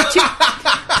Montana."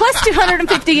 Plus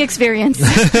 250 experience.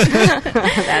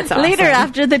 That's awesome. Later,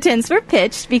 after the tents were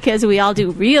pitched, because we all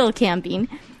do real camping,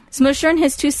 Smusher and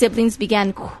his 2 siblings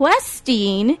began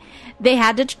questing. They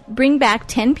had to bring back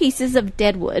 10 pieces of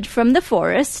dead wood from the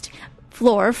forest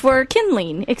floor for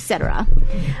kindling, etc.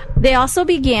 They also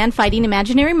began fighting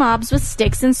imaginary mobs with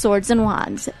sticks and swords and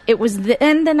wands. It was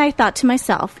then I thought to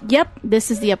myself, yep,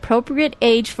 this is the appropriate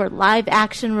age for live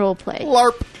action roleplay.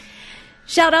 LARP.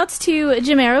 Shoutouts to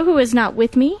Jamera, who is not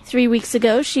with me. 3 weeks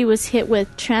ago, she was hit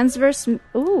with transverse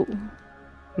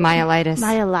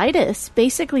myelitis,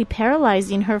 basically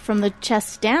paralyzing her from the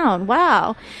chest down.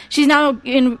 Wow. She's now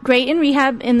great in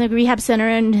the rehab center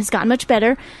and has gotten much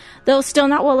better. Though still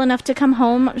not well enough to come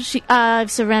home, I've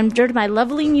surrendered my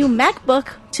lovely new MacBook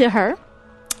to her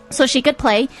so she could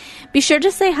play. Be sure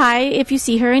to say hi if you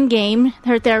see her in game.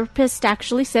 Her therapist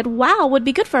actually said WoW would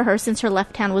be good for her since her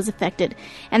left hand was affected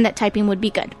and that typing would be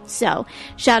good. So,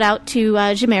 shout out to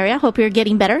Jameria. Hope you're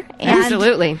getting better. And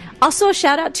Absolutely. also a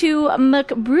shout out to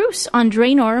McBruce on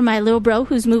Draenor, my little bro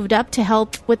who's moved up to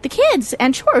help with the kids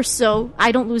and chores so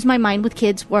I don't lose my mind with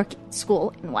kids, work,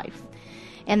 school, and wife.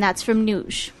 And that's from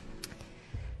Nuge.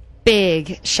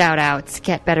 Big shout outs.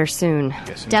 Get better soon.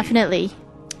 Yes, Definitely.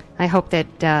 I hope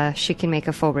that she can make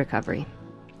a full recovery.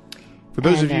 For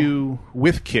those of you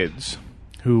with kids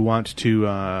who want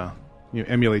to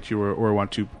emulate you or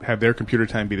want to have their computer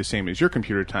time be the same as your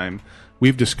computer time,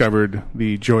 we've discovered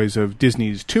the joys of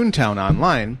Disney's Toontown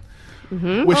Online,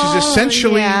 which is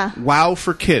essentially WoW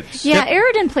for kids. Yeah,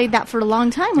 Aridin played that for a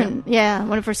long time when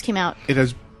it first came out. It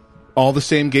has all the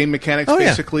same game mechanics,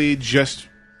 basically, just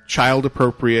child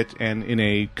appropriate and in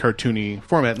a cartoony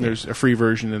format. And there's a free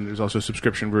version and there's also a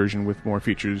subscription version with more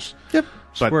features. Yep.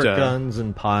 But, Squirt guns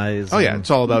and pies. Oh yeah, and-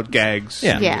 it's all about gags.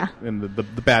 Yeah. And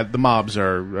the mobs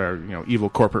are evil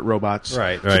corporate robots.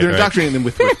 Right. So they're indoctrinating them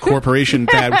with corporation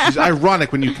bad, which is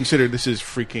ironic when you consider this is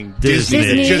freaking Disney.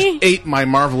 Disney. That just ate my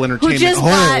Marvel Who Entertainment just whole.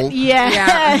 bought,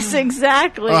 yes,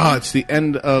 exactly. Oh, it's the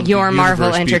end of Your the Marvel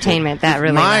universe, people. Entertainment. That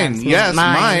really mine. loves me. Yes,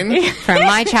 mine. From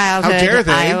my childhood, How dare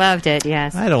they? I loved it.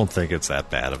 Yes. I don't think it's that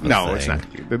bad of a thing. No, it's not.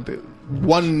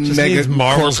 One Just mega means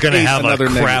Marvel's going to have a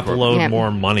crap load Yeah.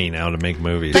 more money now to make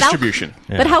movies. Distribution.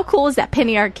 But how cool is that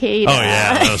Penny Arcade? Oh,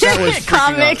 yeah. That was freaking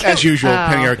comic. As usual,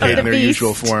 Penny Arcade Of in the their Beast.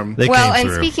 usual form. Well,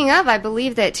 and speaking of, I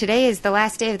believe that today is the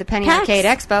last day of the Penny PAX. Arcade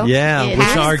Expo. Yeah, which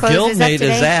PAX our closes up guildmate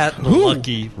today. is at.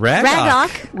 Lucky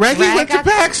Ragdock. Raggy went to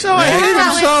PAX, so I hate him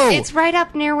Well, so. It's right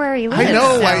up near where he lives. I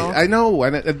know, so. I know.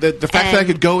 And the fact that I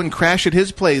could go and crash at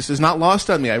his place is not lost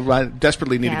on me. I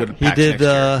desperately need to go to He PAX did. next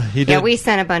year. He did. Yeah, we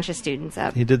sent a bunch of students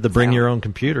up. He did the bring your own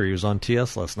computer. He was on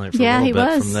TS last night for Yeah, a he little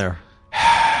bit was. from there.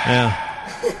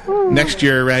 Yeah. Next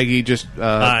year, Raggy, just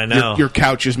I know. Your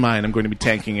couch is mine. I'm going to be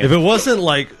tanking it. If it wasn't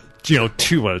like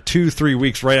 2-3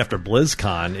 weeks right after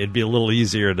BlizzCon, it'd be a little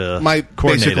easier to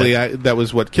coordinate basically, it. that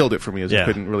was what killed it for me. Is I Yeah.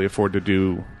 couldn't really afford to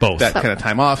do Both. that kind of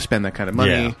time off, spend that kind of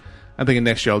money. Yeah. I'm thinking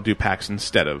next year I'll do PAX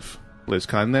instead of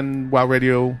BlizzCon. Then WoW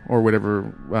Radio or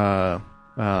whatever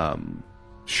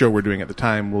show we're doing at the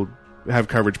time will have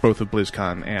coverage both of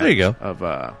BlizzCon and There you go. of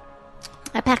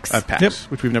At PAX. PAX,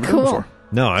 which we've never Cool. done before.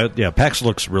 No, PAX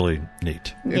looks really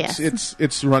neat.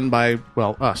 It's run by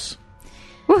us.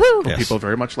 Woohoo! Yes. People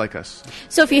very much like us.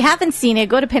 So if you haven't seen it,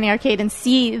 go to Penny Arcade and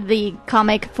see the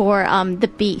comic for The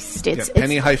Beast. It's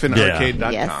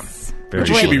penny-arcade.com, Yes. which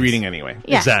you should be reading anyway.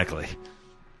 Yeah. Exactly.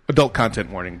 Adult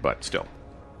content warning, but still.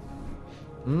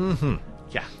 Mm-hmm.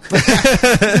 Yeah.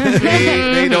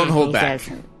 they don't hold back.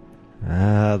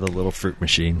 The little fruit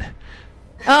machine.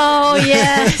 Oh,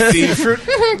 yes. The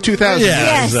Fruit 2000. Yeah,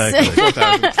 Yes. exactly.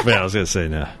 4000. Yeah, I was going to say,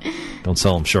 no. Don't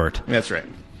sell them short. That's right.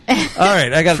 All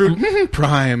right, I got Fruit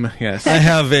Prime, yes. I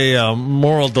have a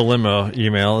moral dilemma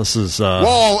email. This is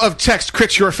Wall of text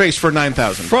crits your face for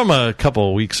 9,000. from a couple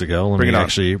of weeks ago. Let Bring me it on.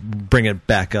 actually bring it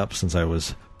back up since I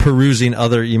was perusing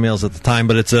other emails at the time.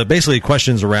 But it's basically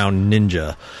questions around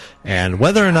Ninja and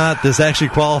whether or not this actually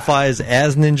qualifies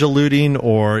as ninja looting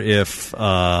or if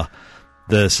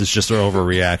this is just an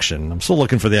overreaction. I'm still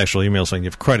looking for the actual email so I can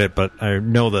give credit, but I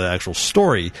know the actual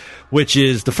story, which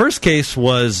is the first case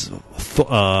was,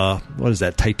 what is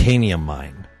that, titanium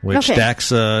mine. which Okay.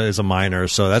 Daxa is a miner,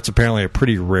 so that's apparently a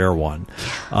pretty rare one.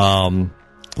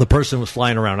 The person was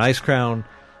flying around Icecrown,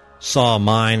 saw a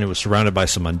mine, it was surrounded by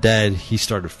some undead. He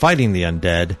started fighting the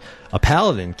undead. A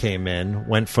paladin came in,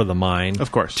 went for the mine.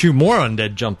 Of course. 2 more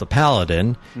undead jumped the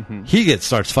paladin. Mhm. He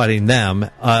starts fighting them,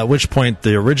 at which point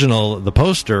the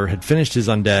poster had finished his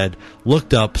undead,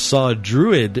 looked up, saw a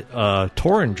druid,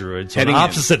 Tauren druid, so Heading an in.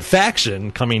 opposite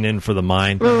faction coming in for the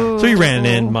mine. So he ran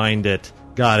in, mined it,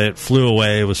 got it, flew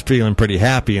away, was feeling pretty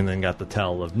happy, and then got the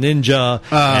tell of ninja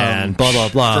and blah, blah,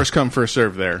 blah. First come, first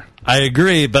serve there. I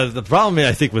agree, but the problem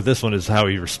I think with this one is how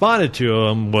he responded to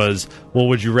him was, well,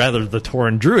 would you rather the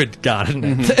Tauren druid got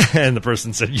it? And the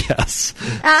person said yes.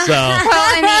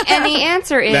 Well, and the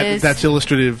answer is... That's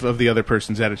illustrative of the other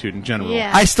person's attitude in general.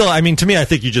 Yeah. I mean, to me, I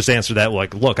think you just answered that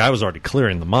like, look, I was already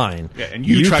clearing the mine. Yeah, and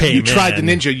you tried came the in.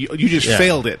 ninja. You just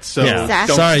failed it. So don't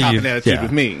Sorry, have an attitude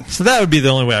with me. So that would be the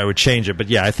only way I would change it. But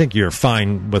yeah, I think you're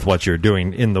fine with what you're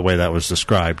doing in the way that was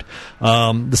described.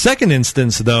 The second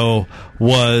instance, though,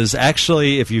 was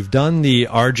actually, if you've done the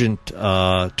Argent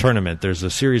tournament, there's a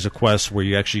series of quests where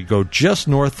you actually go just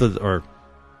north of, or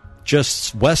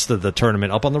just west of the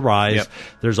tournament, up on the rise. Yep.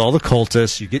 There's all the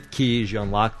cultists. You get keys. You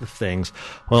unlock the things.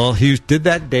 Well, he did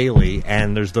that daily,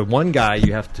 and there's the one guy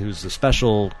you have to, who's the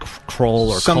special Kroll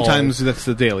or Sometimes Call. that's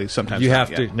the daily. Sometimes You not,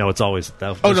 have to. yeah. No, it's always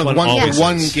that. Oh this no, the always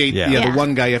one is. gate. Yeah. The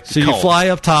one guy you have to. So call. you fly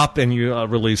up top and you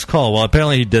release Call. Well,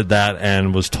 apparently he did that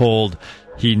and was told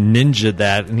he ninja'd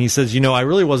that, and he says, I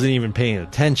really wasn't even paying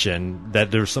attention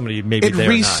that there was somebody maybe It there.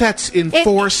 resets in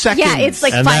 4 seconds. Yeah, it's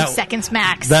like And 5 that- seconds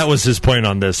max. That was his point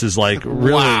on this. Is like,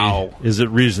 really, Wow. is it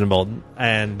reasonable?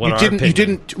 And what You our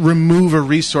didn't remove a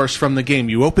resource from the game.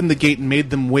 You opened the gate and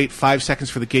made them wait 5 seconds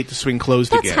for the gate to swing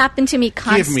closed That's again. happened to me Give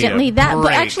me a constantly. But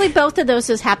break. actually, both of those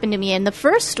has happened to me. And the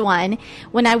first one,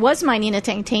 when I was mining a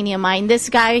titanium mine, this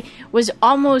guy was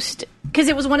almost, because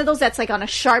it was one of those that's like on a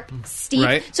sharp, steep.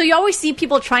 Right. So you always see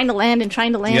people trying to land and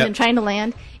trying to land Yep. and trying to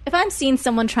land. If I'm seeing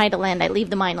someone trying to land, I leave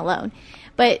the mine alone.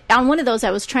 But on one of those, I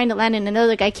was trying to land, and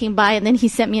another guy came by, and then he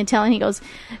sent me a tell, and he goes,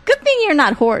 "Good thing you're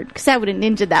not Horde, because I would have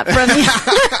ninja'd that from you."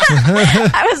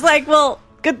 I was like, "Well,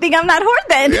 good thing I'm not Horde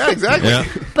then." Yeah, exactly. Yeah.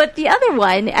 But the other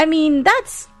one, I mean,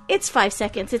 it's 5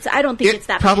 seconds. I don't think it's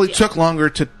that probably big a deal. took longer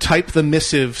to type the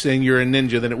missive saying you're a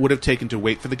ninja than it would have taken to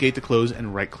wait for the gate to close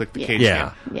and right-click the Yeah. cage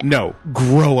Yeah. again. Yeah. No,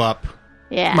 grow up.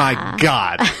 Yeah. My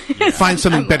God. Find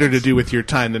something better to do with your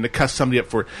time than to cuss somebody up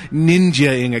for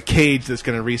ninjaing a cage that's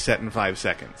going to reset in 5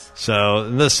 seconds. So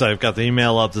this, I've got the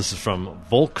email up. This is from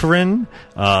Volkarin.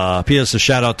 P.S. a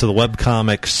shout out to the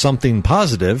webcomic Something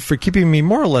Positive for keeping me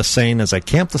more or less sane as I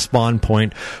camp the spawn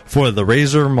point for the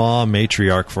Razor Maw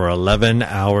Matriarch for 11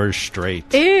 hours straight.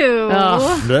 Ew.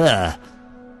 Blech.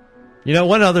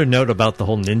 One other note about the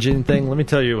whole ninja thing. Let me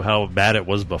tell you how bad it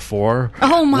was before.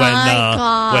 Oh my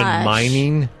gosh! When gosh.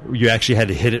 mining, you actually had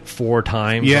to hit it 4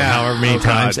 times, or Yeah. however many Oh,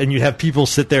 times, God. and you'd have people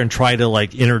sit there and try to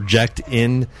like interject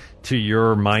in to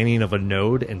your mining of a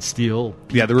node and steal.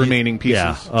 Yeah, the remaining pieces.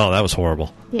 Yeah. Oh, that was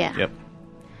horrible. Yeah. Yep.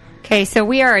 Okay, so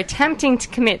we are attempting to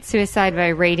commit suicide by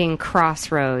raiding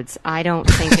Crossroads. I don't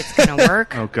think it's going to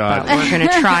work. Oh, God. But we're going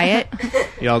to try it.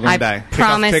 Y'all going I to die.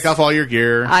 promise- Take off all your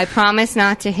gear. I promise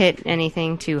not to hit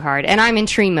anything too hard. And I'm in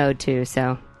tree mode, too,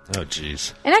 so. Oh,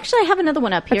 jeez. And actually, I have another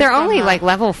one up here. But they're from, only like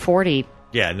level 40.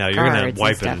 Yeah. No, you're gonna Guards wipe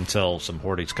and it stuff. until some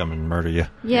hordes come and murder you.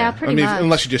 Yeah, pretty much.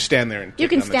 Unless you just stand there and You take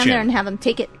can it on the stand there chin. and have them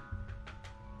take it.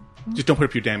 Just don't put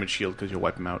up your damage shield because you'll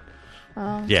wipe them out.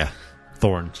 Oh. Yeah.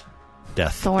 Thorns.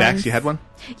 Death. Thorns. Dax, you had one?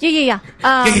 Yeah.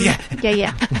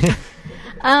 Yeah.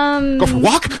 Go for a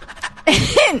walk?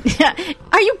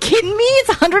 Are you kidding me? It's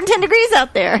 110 degrees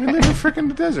out there. We live in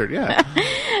freaking desert, yeah.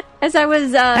 As I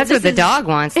was, That's this what the is- dog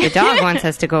wants. The dog wants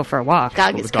us to go for a walk.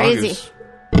 Dog Well, is the dog crazy. is-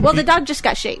 Well, the dog just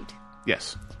got shaved.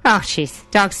 Yes. Oh, jeez.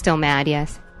 Dog's still mad,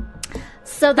 yes.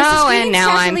 So this Oh, is and Greetings,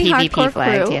 now I'm Casually PvP Hardcore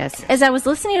flagged, Crew. yes. As I was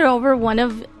listening over one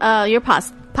of your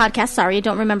podcasts, sorry, I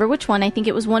don't remember which one. I think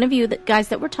it was one of you guys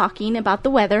that were talking about the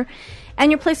weather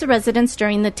and your place of residence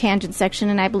during the tangent section,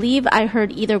 and I believe I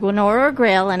heard either Gwenora or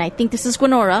Grail, and I think this is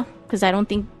Gwenora, because I don't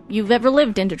think you've ever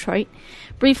lived in Detroit,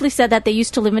 briefly said that they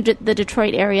used to live in the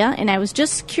Detroit area, and I was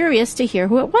just curious to hear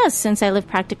who it was, since I live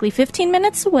practically 15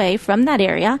 minutes away from that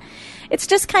area. It's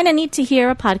just kind of neat to hear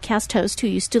a podcast host who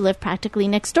used to live practically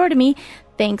next door to me.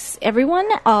 Thanks, everyone.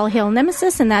 All hail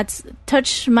Nemesis, and that's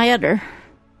Touch My Udder.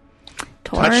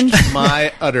 Tauren. Touch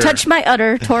my udder. Touch My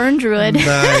Udder, Tauren Druid.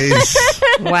 Nice.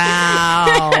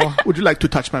 Wow. Would you like to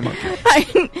touch my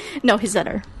monkey? No, his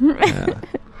udder.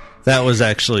 That was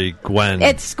actually Gwen.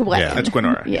 It's Gwen. Yeah. That's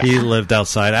Gwenora. Yeah. He lived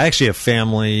outside. I actually have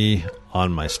family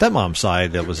on my stepmom's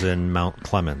side that was in Mount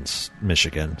Clemens,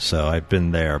 Michigan. So I've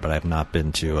been there, but I've not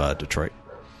been to Detroit.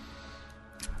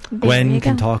 Gwen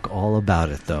can talk all about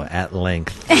it, though, at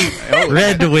length.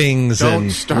 Red Wings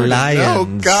and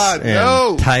Lions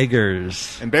and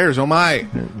Tigers. And Bears, oh my.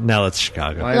 Now it's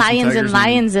Chicago. Lions and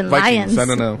Lions and Vikings, Lions. I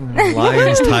don't know.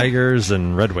 Lions, Tigers,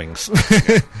 and Red Wings.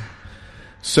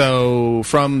 So,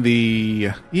 from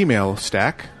the email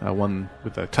stack, one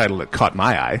with a title that caught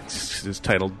my eye. It's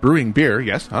titled Brewing Beer,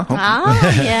 yes.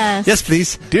 Yes. Yes,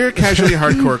 please. Dear Casually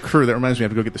Hardcore Crew, that reminds me I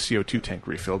have to go get the CO2 tank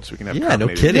refilled so we can have no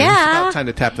carbonated. kidding. Yeah. About time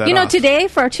to tap that You know, off. today,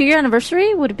 for our 2-year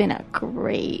anniversary, would have been a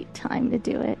great time to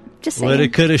do it. Just saying. Woulda,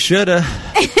 coulda, shoulda.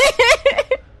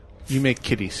 You make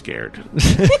Kitty scared.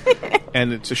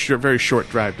 And it's a very short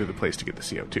drive to the place to get the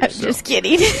CO2. So. Just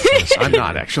kidding. Yes, I'm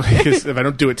not, actually, because if I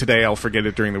don't do it today, I'll forget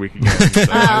it during the week again. So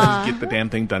I'll just get the damn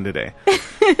thing done today.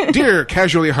 Dear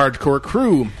Casually Hardcore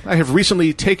Crew, I have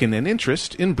recently taken an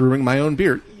interest in brewing my own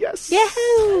beer. Yes.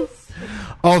 Yahoo!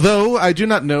 Although I do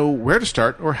not know where to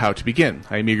start or how to begin,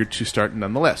 I am eager to start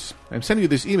nonetheless. I'm sending you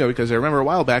this email because I remember a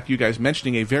while back you guys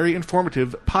mentioning a very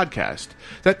informative podcast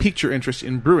that piqued your interest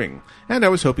in brewing, and I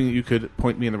was hoping that you could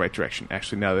point me in the right direction.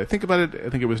 Actually, now that I think about it, I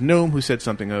think it was Gnome who said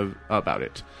something about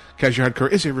it. Casual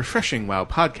Hardcore is a refreshing WoW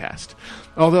podcast.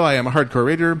 Although I am a hardcore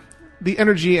raider, the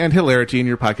energy and hilarity in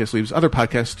your podcast leaves other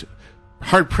podcasts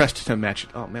hard-pressed to match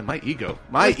it. Oh, man, my ego.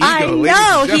 I ladies know.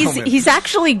 and gentlemen. He's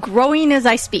actually growing as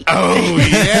I speak. Oh,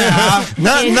 yeah.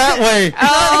 Not in that way.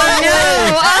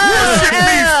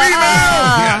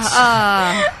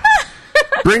 Yes.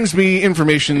 Brings me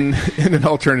information in an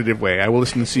alternative way. I will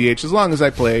listen to CH as long as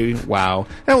I play WoW,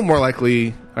 and will more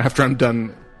likely after I'm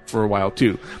done for a while,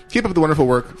 too. Keep up the wonderful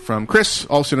work from Chris,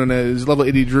 also known as Level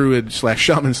 80 Druid /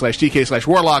 Shaman / TK /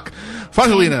 Warlock,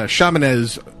 Fontalina,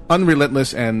 Shamanez,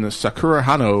 Unrelentless, and Sakura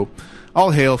Hano.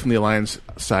 All hail from the Alliance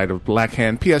side of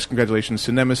Blackhand. P.S. Congratulations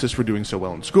to Nemesis for doing so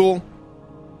well in school.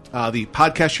 The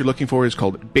podcast you're looking for is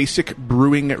called Basic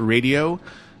Brewing Radio.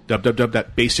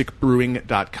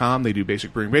 www.basicbrewing.com. They do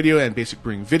Basic Brewing Radio and Basic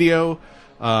Brewing Video.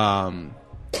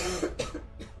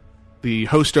 The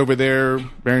host over there,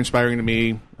 very inspiring to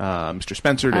me, Mr.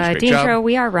 Spencer, does a great Deandro, job.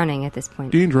 we are running at this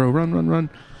point. Deandro, run.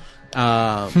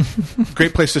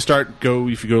 Great place to start.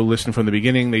 If you go listen from the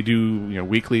beginning. They do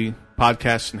weekly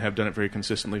podcasts and have done it very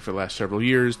consistently for the last several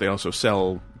years. They also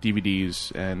sell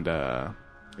DVDs and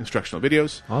instructional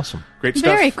videos. Awesome. Great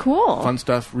stuff. Very cool. Fun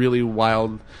stuff. Really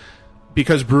wild.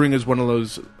 Because brewing is one of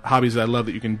those hobbies that I love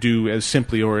that you can do as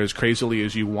simply or as crazily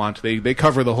as you want. They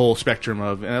cover the whole spectrum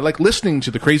of, and I like listening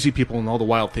to the crazy people and all the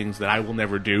wild things that I will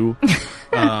never do.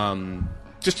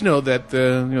 Just to know that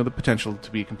the potential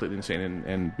to be completely insane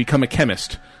and become a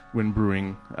chemist when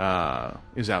brewing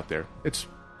is out there. It's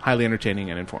highly entertaining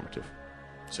and informative.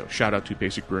 So shout out to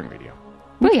Basic Brewing Radio.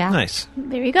 Oh yeah, nice.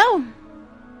 There you go.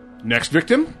 Next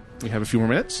victim. We have a few more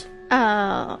minutes.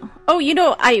 I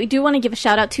do want to give a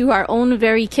shout out to our own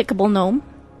very kickable gnome,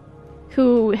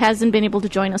 who hasn't been able to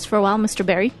join us for a while, Mr.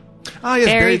 Barry. Ah, yes,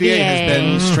 Barry VA has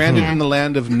been stranded Yeah. in the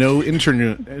land of no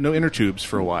inner tubes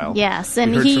for a while. Yes,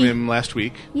 and we heard he- from him last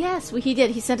week. Yes, he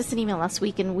did. He sent us an email last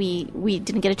week, and we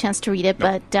didn't get a chance to read it,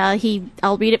 but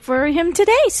I'll read it for him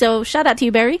today. So shout out to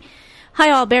you, Barry. Hi,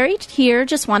 all. Barry here.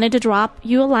 Just wanted to drop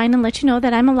you a line and let you know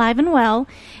that I'm alive and well,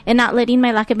 and not letting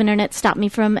my lack of internet stop me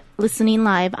from listening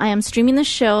live. I am streaming the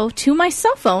show to my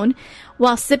cell phone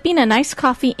while sipping a nice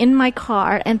coffee in my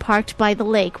car and parked by the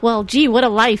lake. Well, gee, what a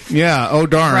life. Yeah, oh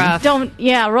darn.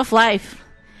 Rough life.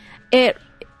 It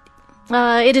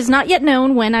is not yet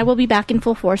known when I will be back in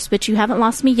full force, but you haven't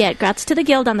lost me yet. Grats to the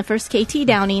guild on the first KT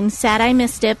downing. Sad I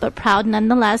missed it, but proud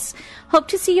nonetheless. Hope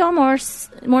to see y'all more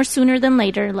sooner than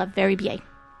later. Love, Very BA.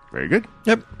 Very good.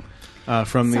 Yep.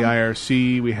 From the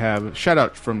IRC, we have shout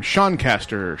out from Sean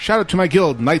Caster. Shout out to my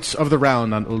guild, Knights of the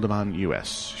Round on Uldaman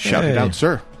US. Shout it Hey. out,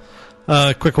 sir.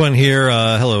 Quick one here.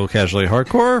 Hello, Casually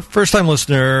Hardcore. First time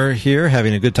listener here,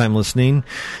 having a good time listening,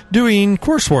 doing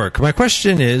coursework. My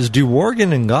question is, do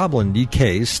Worgen and Goblin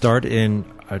DKs start in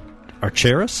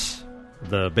Archeris,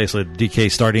 basically the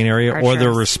DK starting area, or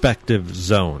their Archeris. respective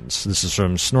zones? This is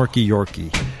from Snorky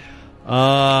Yorkie.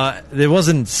 It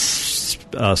wasn't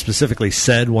specifically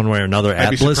said one way or another I'd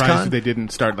at be surprised BlizzCon. if they didn't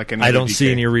start like any I other don't see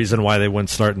DK. any reason why they wouldn't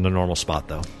start in the normal spot,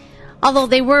 though. Although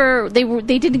they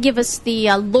didn't give us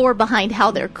the lore behind how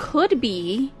there could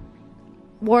be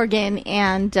Worgen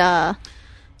and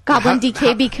Goblin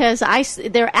DK because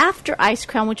they're after Ice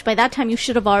Crown, which by that time you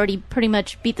should have already pretty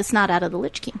much beat the snot out of the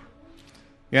Lich King.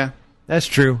 Yeah. That's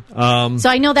true. So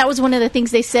I know that was one of the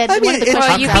things they said. One of the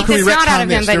well, you beat the snot out of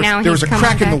him, but now there was he's a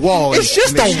crack in the wall. It's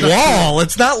just a wall.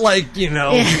 It's not like,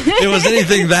 it was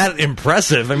anything that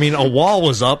impressive. I mean, a wall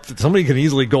was up. Somebody can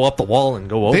easily go up the wall and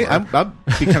go over. I'd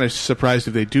be kind of surprised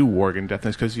if they do Worgen Death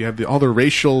Knights, because you have all the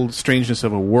racial strangeness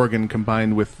of a Worgen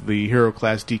combined with the hero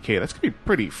class DK. That's going to be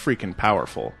pretty freaking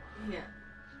powerful. Yeah.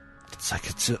 It's like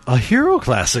it's a hero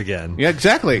class again. Yeah,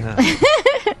 exactly.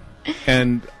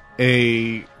 And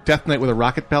a Death Knight with a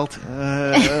rocket belt?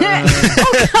 No,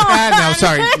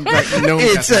 sorry. No,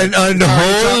 it's an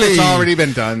unholy. It's already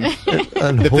been done.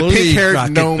 The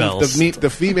pink-haired gnome, the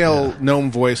female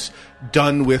gnome voice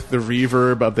done with the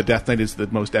reverb of the Death Knight is the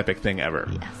most epic thing ever.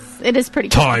 Yes, it is pretty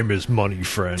cool. Time is money,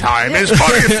 friend. Time is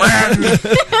money, friend.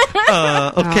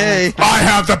 Okay. I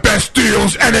have the best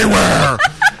deals anywhere.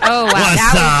 Oh, wow.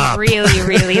 That was really,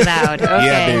 really loud. Okay.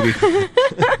 Yeah,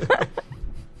 baby.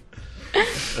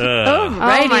 Oh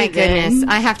my goodness!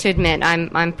 I have to admit,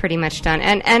 I'm pretty much done,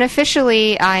 and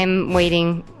officially, I'm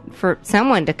waiting for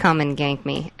someone to come and gank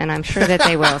me, and I'm sure that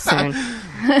they will soon.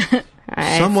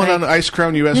 Someone on Ice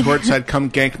Crown U.S. Horde side,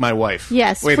 come gank my wife.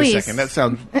 Yes, Wait please. a second, that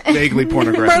sounds vaguely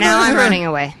pornographic. Now I'm running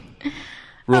away.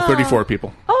 Rule 34,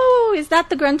 people. Oh, is that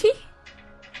the Grunty?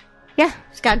 Yeah,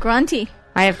 it's got Grunty.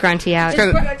 I have Grunty out.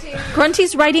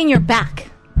 Grunty's right in your back.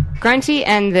 Grunty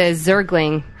and the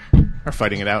Zergling are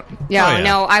fighting it out. Yeah,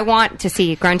 no, I want to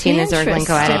see Grunty and the Zergling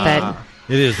go at it, but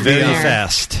it is very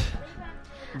fast.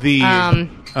 The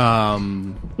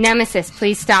Nemesis,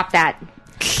 please stop that.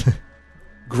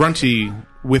 Grunty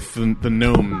with the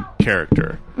gnome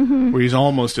character, where he's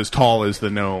almost as tall as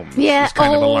the gnome. Yeah, is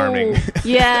kind of alarming.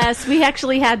 Yes, we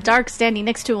actually had Dark standing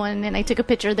next to one, and I took a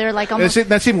picture. They're like almost.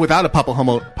 That's even without a Papa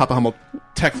Hummel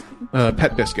tech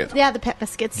pet biscuit. Yeah, the pet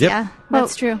biscuits. Yep. Yeah,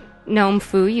 that's true. Gnome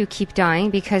Foo, you keep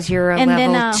dying because you're a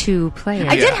level 2 player.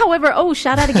 I did, however.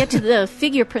 Shout out to get to the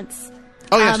figure prints.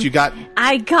 Oh, yes, you got...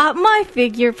 I got my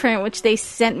figure print, which they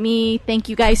sent me. Thank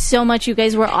you guys so much. You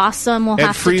guys were awesome. We'll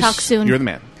have to talk soon. You're the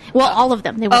man. Well, all of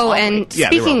them. They were all and great.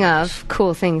 speaking of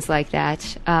cool things like that,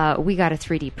 we got a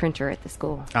 3D printer at the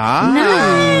school.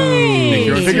 Nice. Make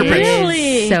your own figure prints.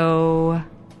 Really? So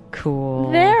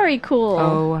cool. Very cool.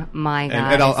 Oh, my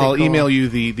God. And I'll email you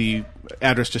the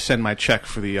address to send my check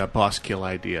for the boss kill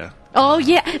idea. Oh,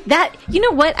 yeah. That, you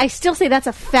know what? I still say that's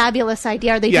a fabulous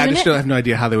idea. Are they doing I just it? have no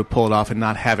idea how they would pull it off and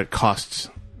not have it cost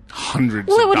hundreds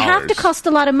Well, of it would dollars. have to cost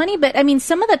a lot of money, but I mean,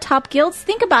 some of the top guilds,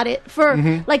 think about it, for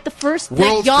like the first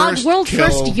World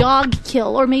first Yogg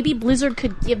kill, or maybe Blizzard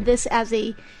could give this as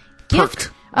a gift.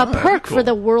 A perk cool. for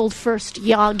the world first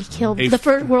Yogg kill,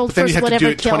 the world but then first you have whatever to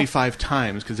do it kill. 25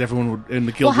 times because everyone would, in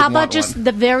the guild Well, how would about want just one.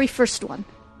 the very first one?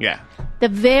 Yeah. The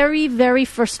very, very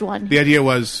first one. The idea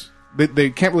was they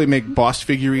can't really make boss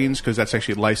figurines because that's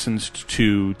actually licensed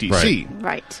to DC.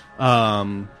 Right.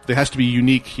 There has to be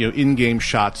unique, in-game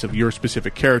shots of your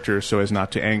specific character so as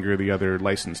not to anger the other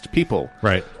licensed people.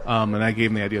 Right. And I gave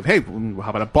them the idea of, hey, how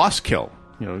about a boss kill?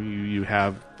 You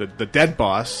have the dead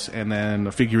boss and then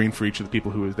a figurine for each of the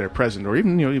people who is there present, or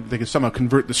even they could somehow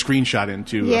convert the screenshot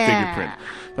into a figure print.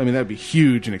 I mean, that would be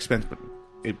huge and expensive, but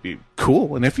it'd be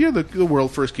cool. And if you're the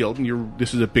world first guild and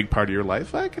this is a big part of your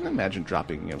life, I can imagine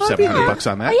dropping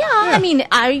 $700 on that. Yeah, I mean,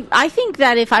 I think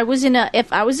that if I was in a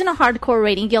hardcore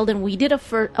raiding guild and we did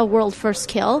a world first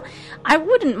kill, I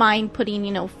wouldn't mind putting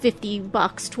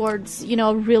 $50 towards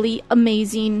a really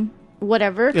amazing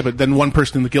whatever. Yeah, but then one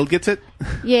person in the guild gets it.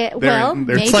 Yeah,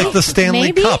 maybe. It's like the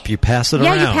Stanley Cup. You pass it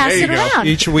around. Yeah, you pass it around.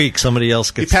 Each week, somebody else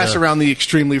gets. You pass around the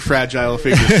extremely fragile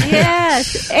figures.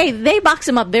 Yes. Hey, they box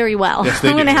them up very well. Yes, they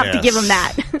I'm going to do. have to give them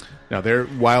that. Now,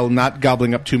 while not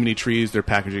gobbling up too many trees, their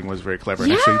packaging was very clever.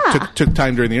 And actually took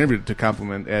time during the interview to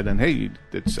compliment Ed. And hey,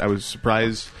 I was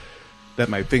surprised that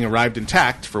my thing arrived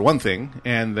intact, for one thing,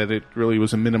 and that it really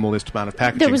was a minimalist amount of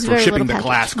packaging for shipping the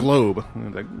glass globe. And I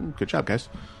was like, good job, guys.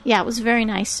 Yeah, it was very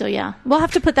nice. So yeah, we'll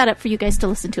have to put that up for you guys to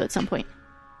listen to at some point.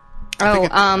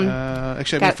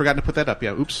 Actually, I've forgotten to put that up.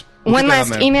 Yeah, oops. One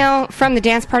last email from the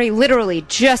dance party literally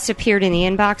just appeared in the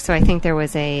inbox, so I think there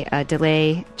was a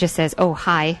delay. Just says, oh,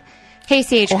 hi. Hey,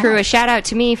 CH Crew, a shout out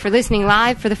to me for listening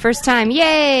live for the first time.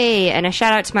 Yay! And a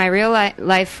shout out to my real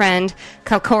life friend,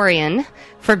 Kalkorian,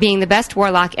 for being the best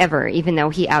warlock ever, even though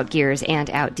he outgears and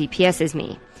out DPSs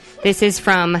me. This is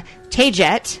from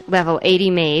Tajet, level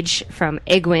 80 mage from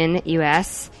Egwin,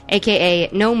 US,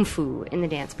 a.k.a. Gnome Foo in the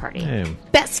dance party. Damn.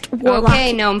 Best warlock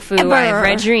Okay, Gnome Foo, ever. I've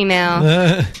read your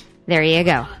email. There you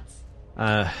go.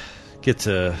 Get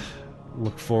to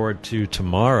look forward to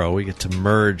tomorrow. We get to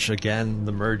merge again,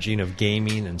 the merging of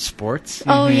gaming and sports.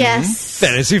 Oh, yes.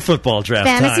 Fantasy football draft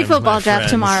Fantasy time, football my draft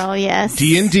friends. tomorrow, yes.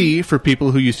 D&D for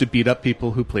people who used to beat up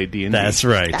people who played D&D. That's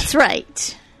right. That's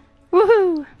right.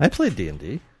 Woohoo. I played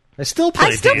D&D. I still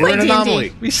play still D&D. play We're an D&D.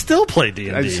 anomaly. We still play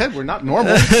D&D. I said we're not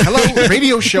normal. Hello,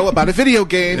 radio show about a video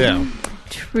game. Yeah.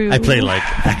 True. I play like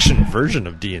action version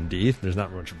of D&D. There's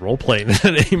not much role playing in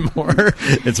it anymore.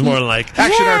 It's more like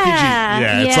action Yeah. RPG.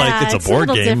 Yeah, it's like it's a board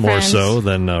little game more different. so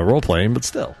than role playing, but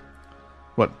still.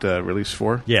 What, release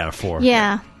 4? Yeah, 4.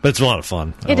 Yeah. But it's a lot of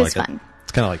fun. I It is like fun.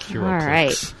 It's kind of like Hero All Clicks.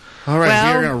 right. All right,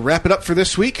 Well- we're going to wrap it up for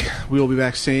this week. We will be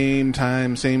back same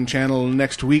time, same channel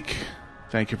next week.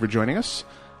 Thank you for joining us.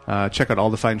 Check out all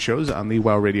the fine shows on the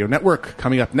WoW Radio Network.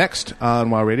 Coming up next on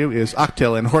WoW Radio is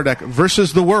Octail and Hordak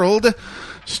versus the World,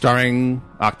 starring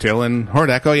Octail and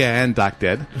Hordak, and Doc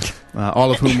Dead, all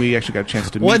of whom we actually got a chance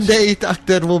to meet. One day, Doc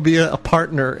Dead will be a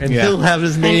partner, and Yeah. he'll have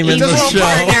his name in equal the show.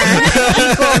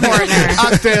 Equal partner.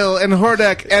 Octail and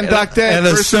Hordak and Doc Dead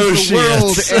and versus the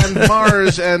World associates. and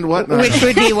Mars and whatnot. Which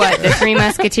would be what? The Three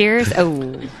Musketeers?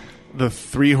 Oh. The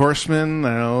Three Horsemen.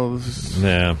 I don't know.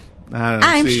 Yeah, I don't know.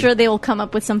 I'm See, sure they will come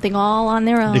up with something all on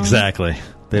their own. exactly.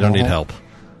 They don't need help.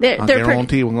 They're on their pretty- own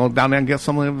tea. We'll go down there and get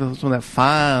some of that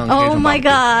fine. Oh Cajun my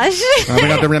barbecue. gosh. We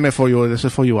got the remedy for you. This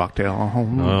is for you, Octail.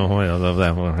 Oh, I love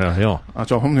that one.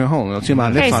 Yeah. See my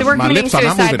lips. Okay, so we're my committing lips are not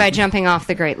suicide moving. by jumping off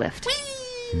the Great Lift.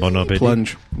 Bon appétit.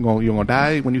 Plunge. You're gonna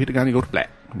die when you hit the gun. You go flat.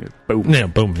 Boom. Yeah,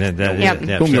 boom. Yeah, Yep.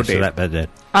 yeah, Boom, sure, you're so dead. that bad dead.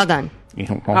 All done.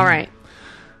 All right.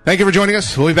 Thank you for joining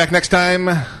us. We'll be back next time.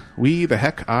 We the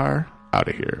heck are out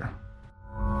of here.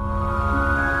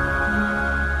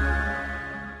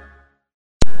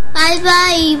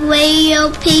 Bye-bye,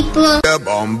 radio people.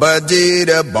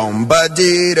 Bomba-dee-da,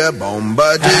 bomba-dee-da,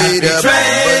 bomba-dee-da,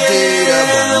 bomba-dee-da,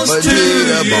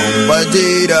 bomba-dee-da,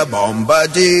 bomba-dee-da,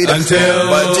 bomba-dee-da, Until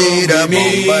bomba-dee-da, we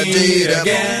meet bomba-dee-da,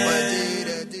 again.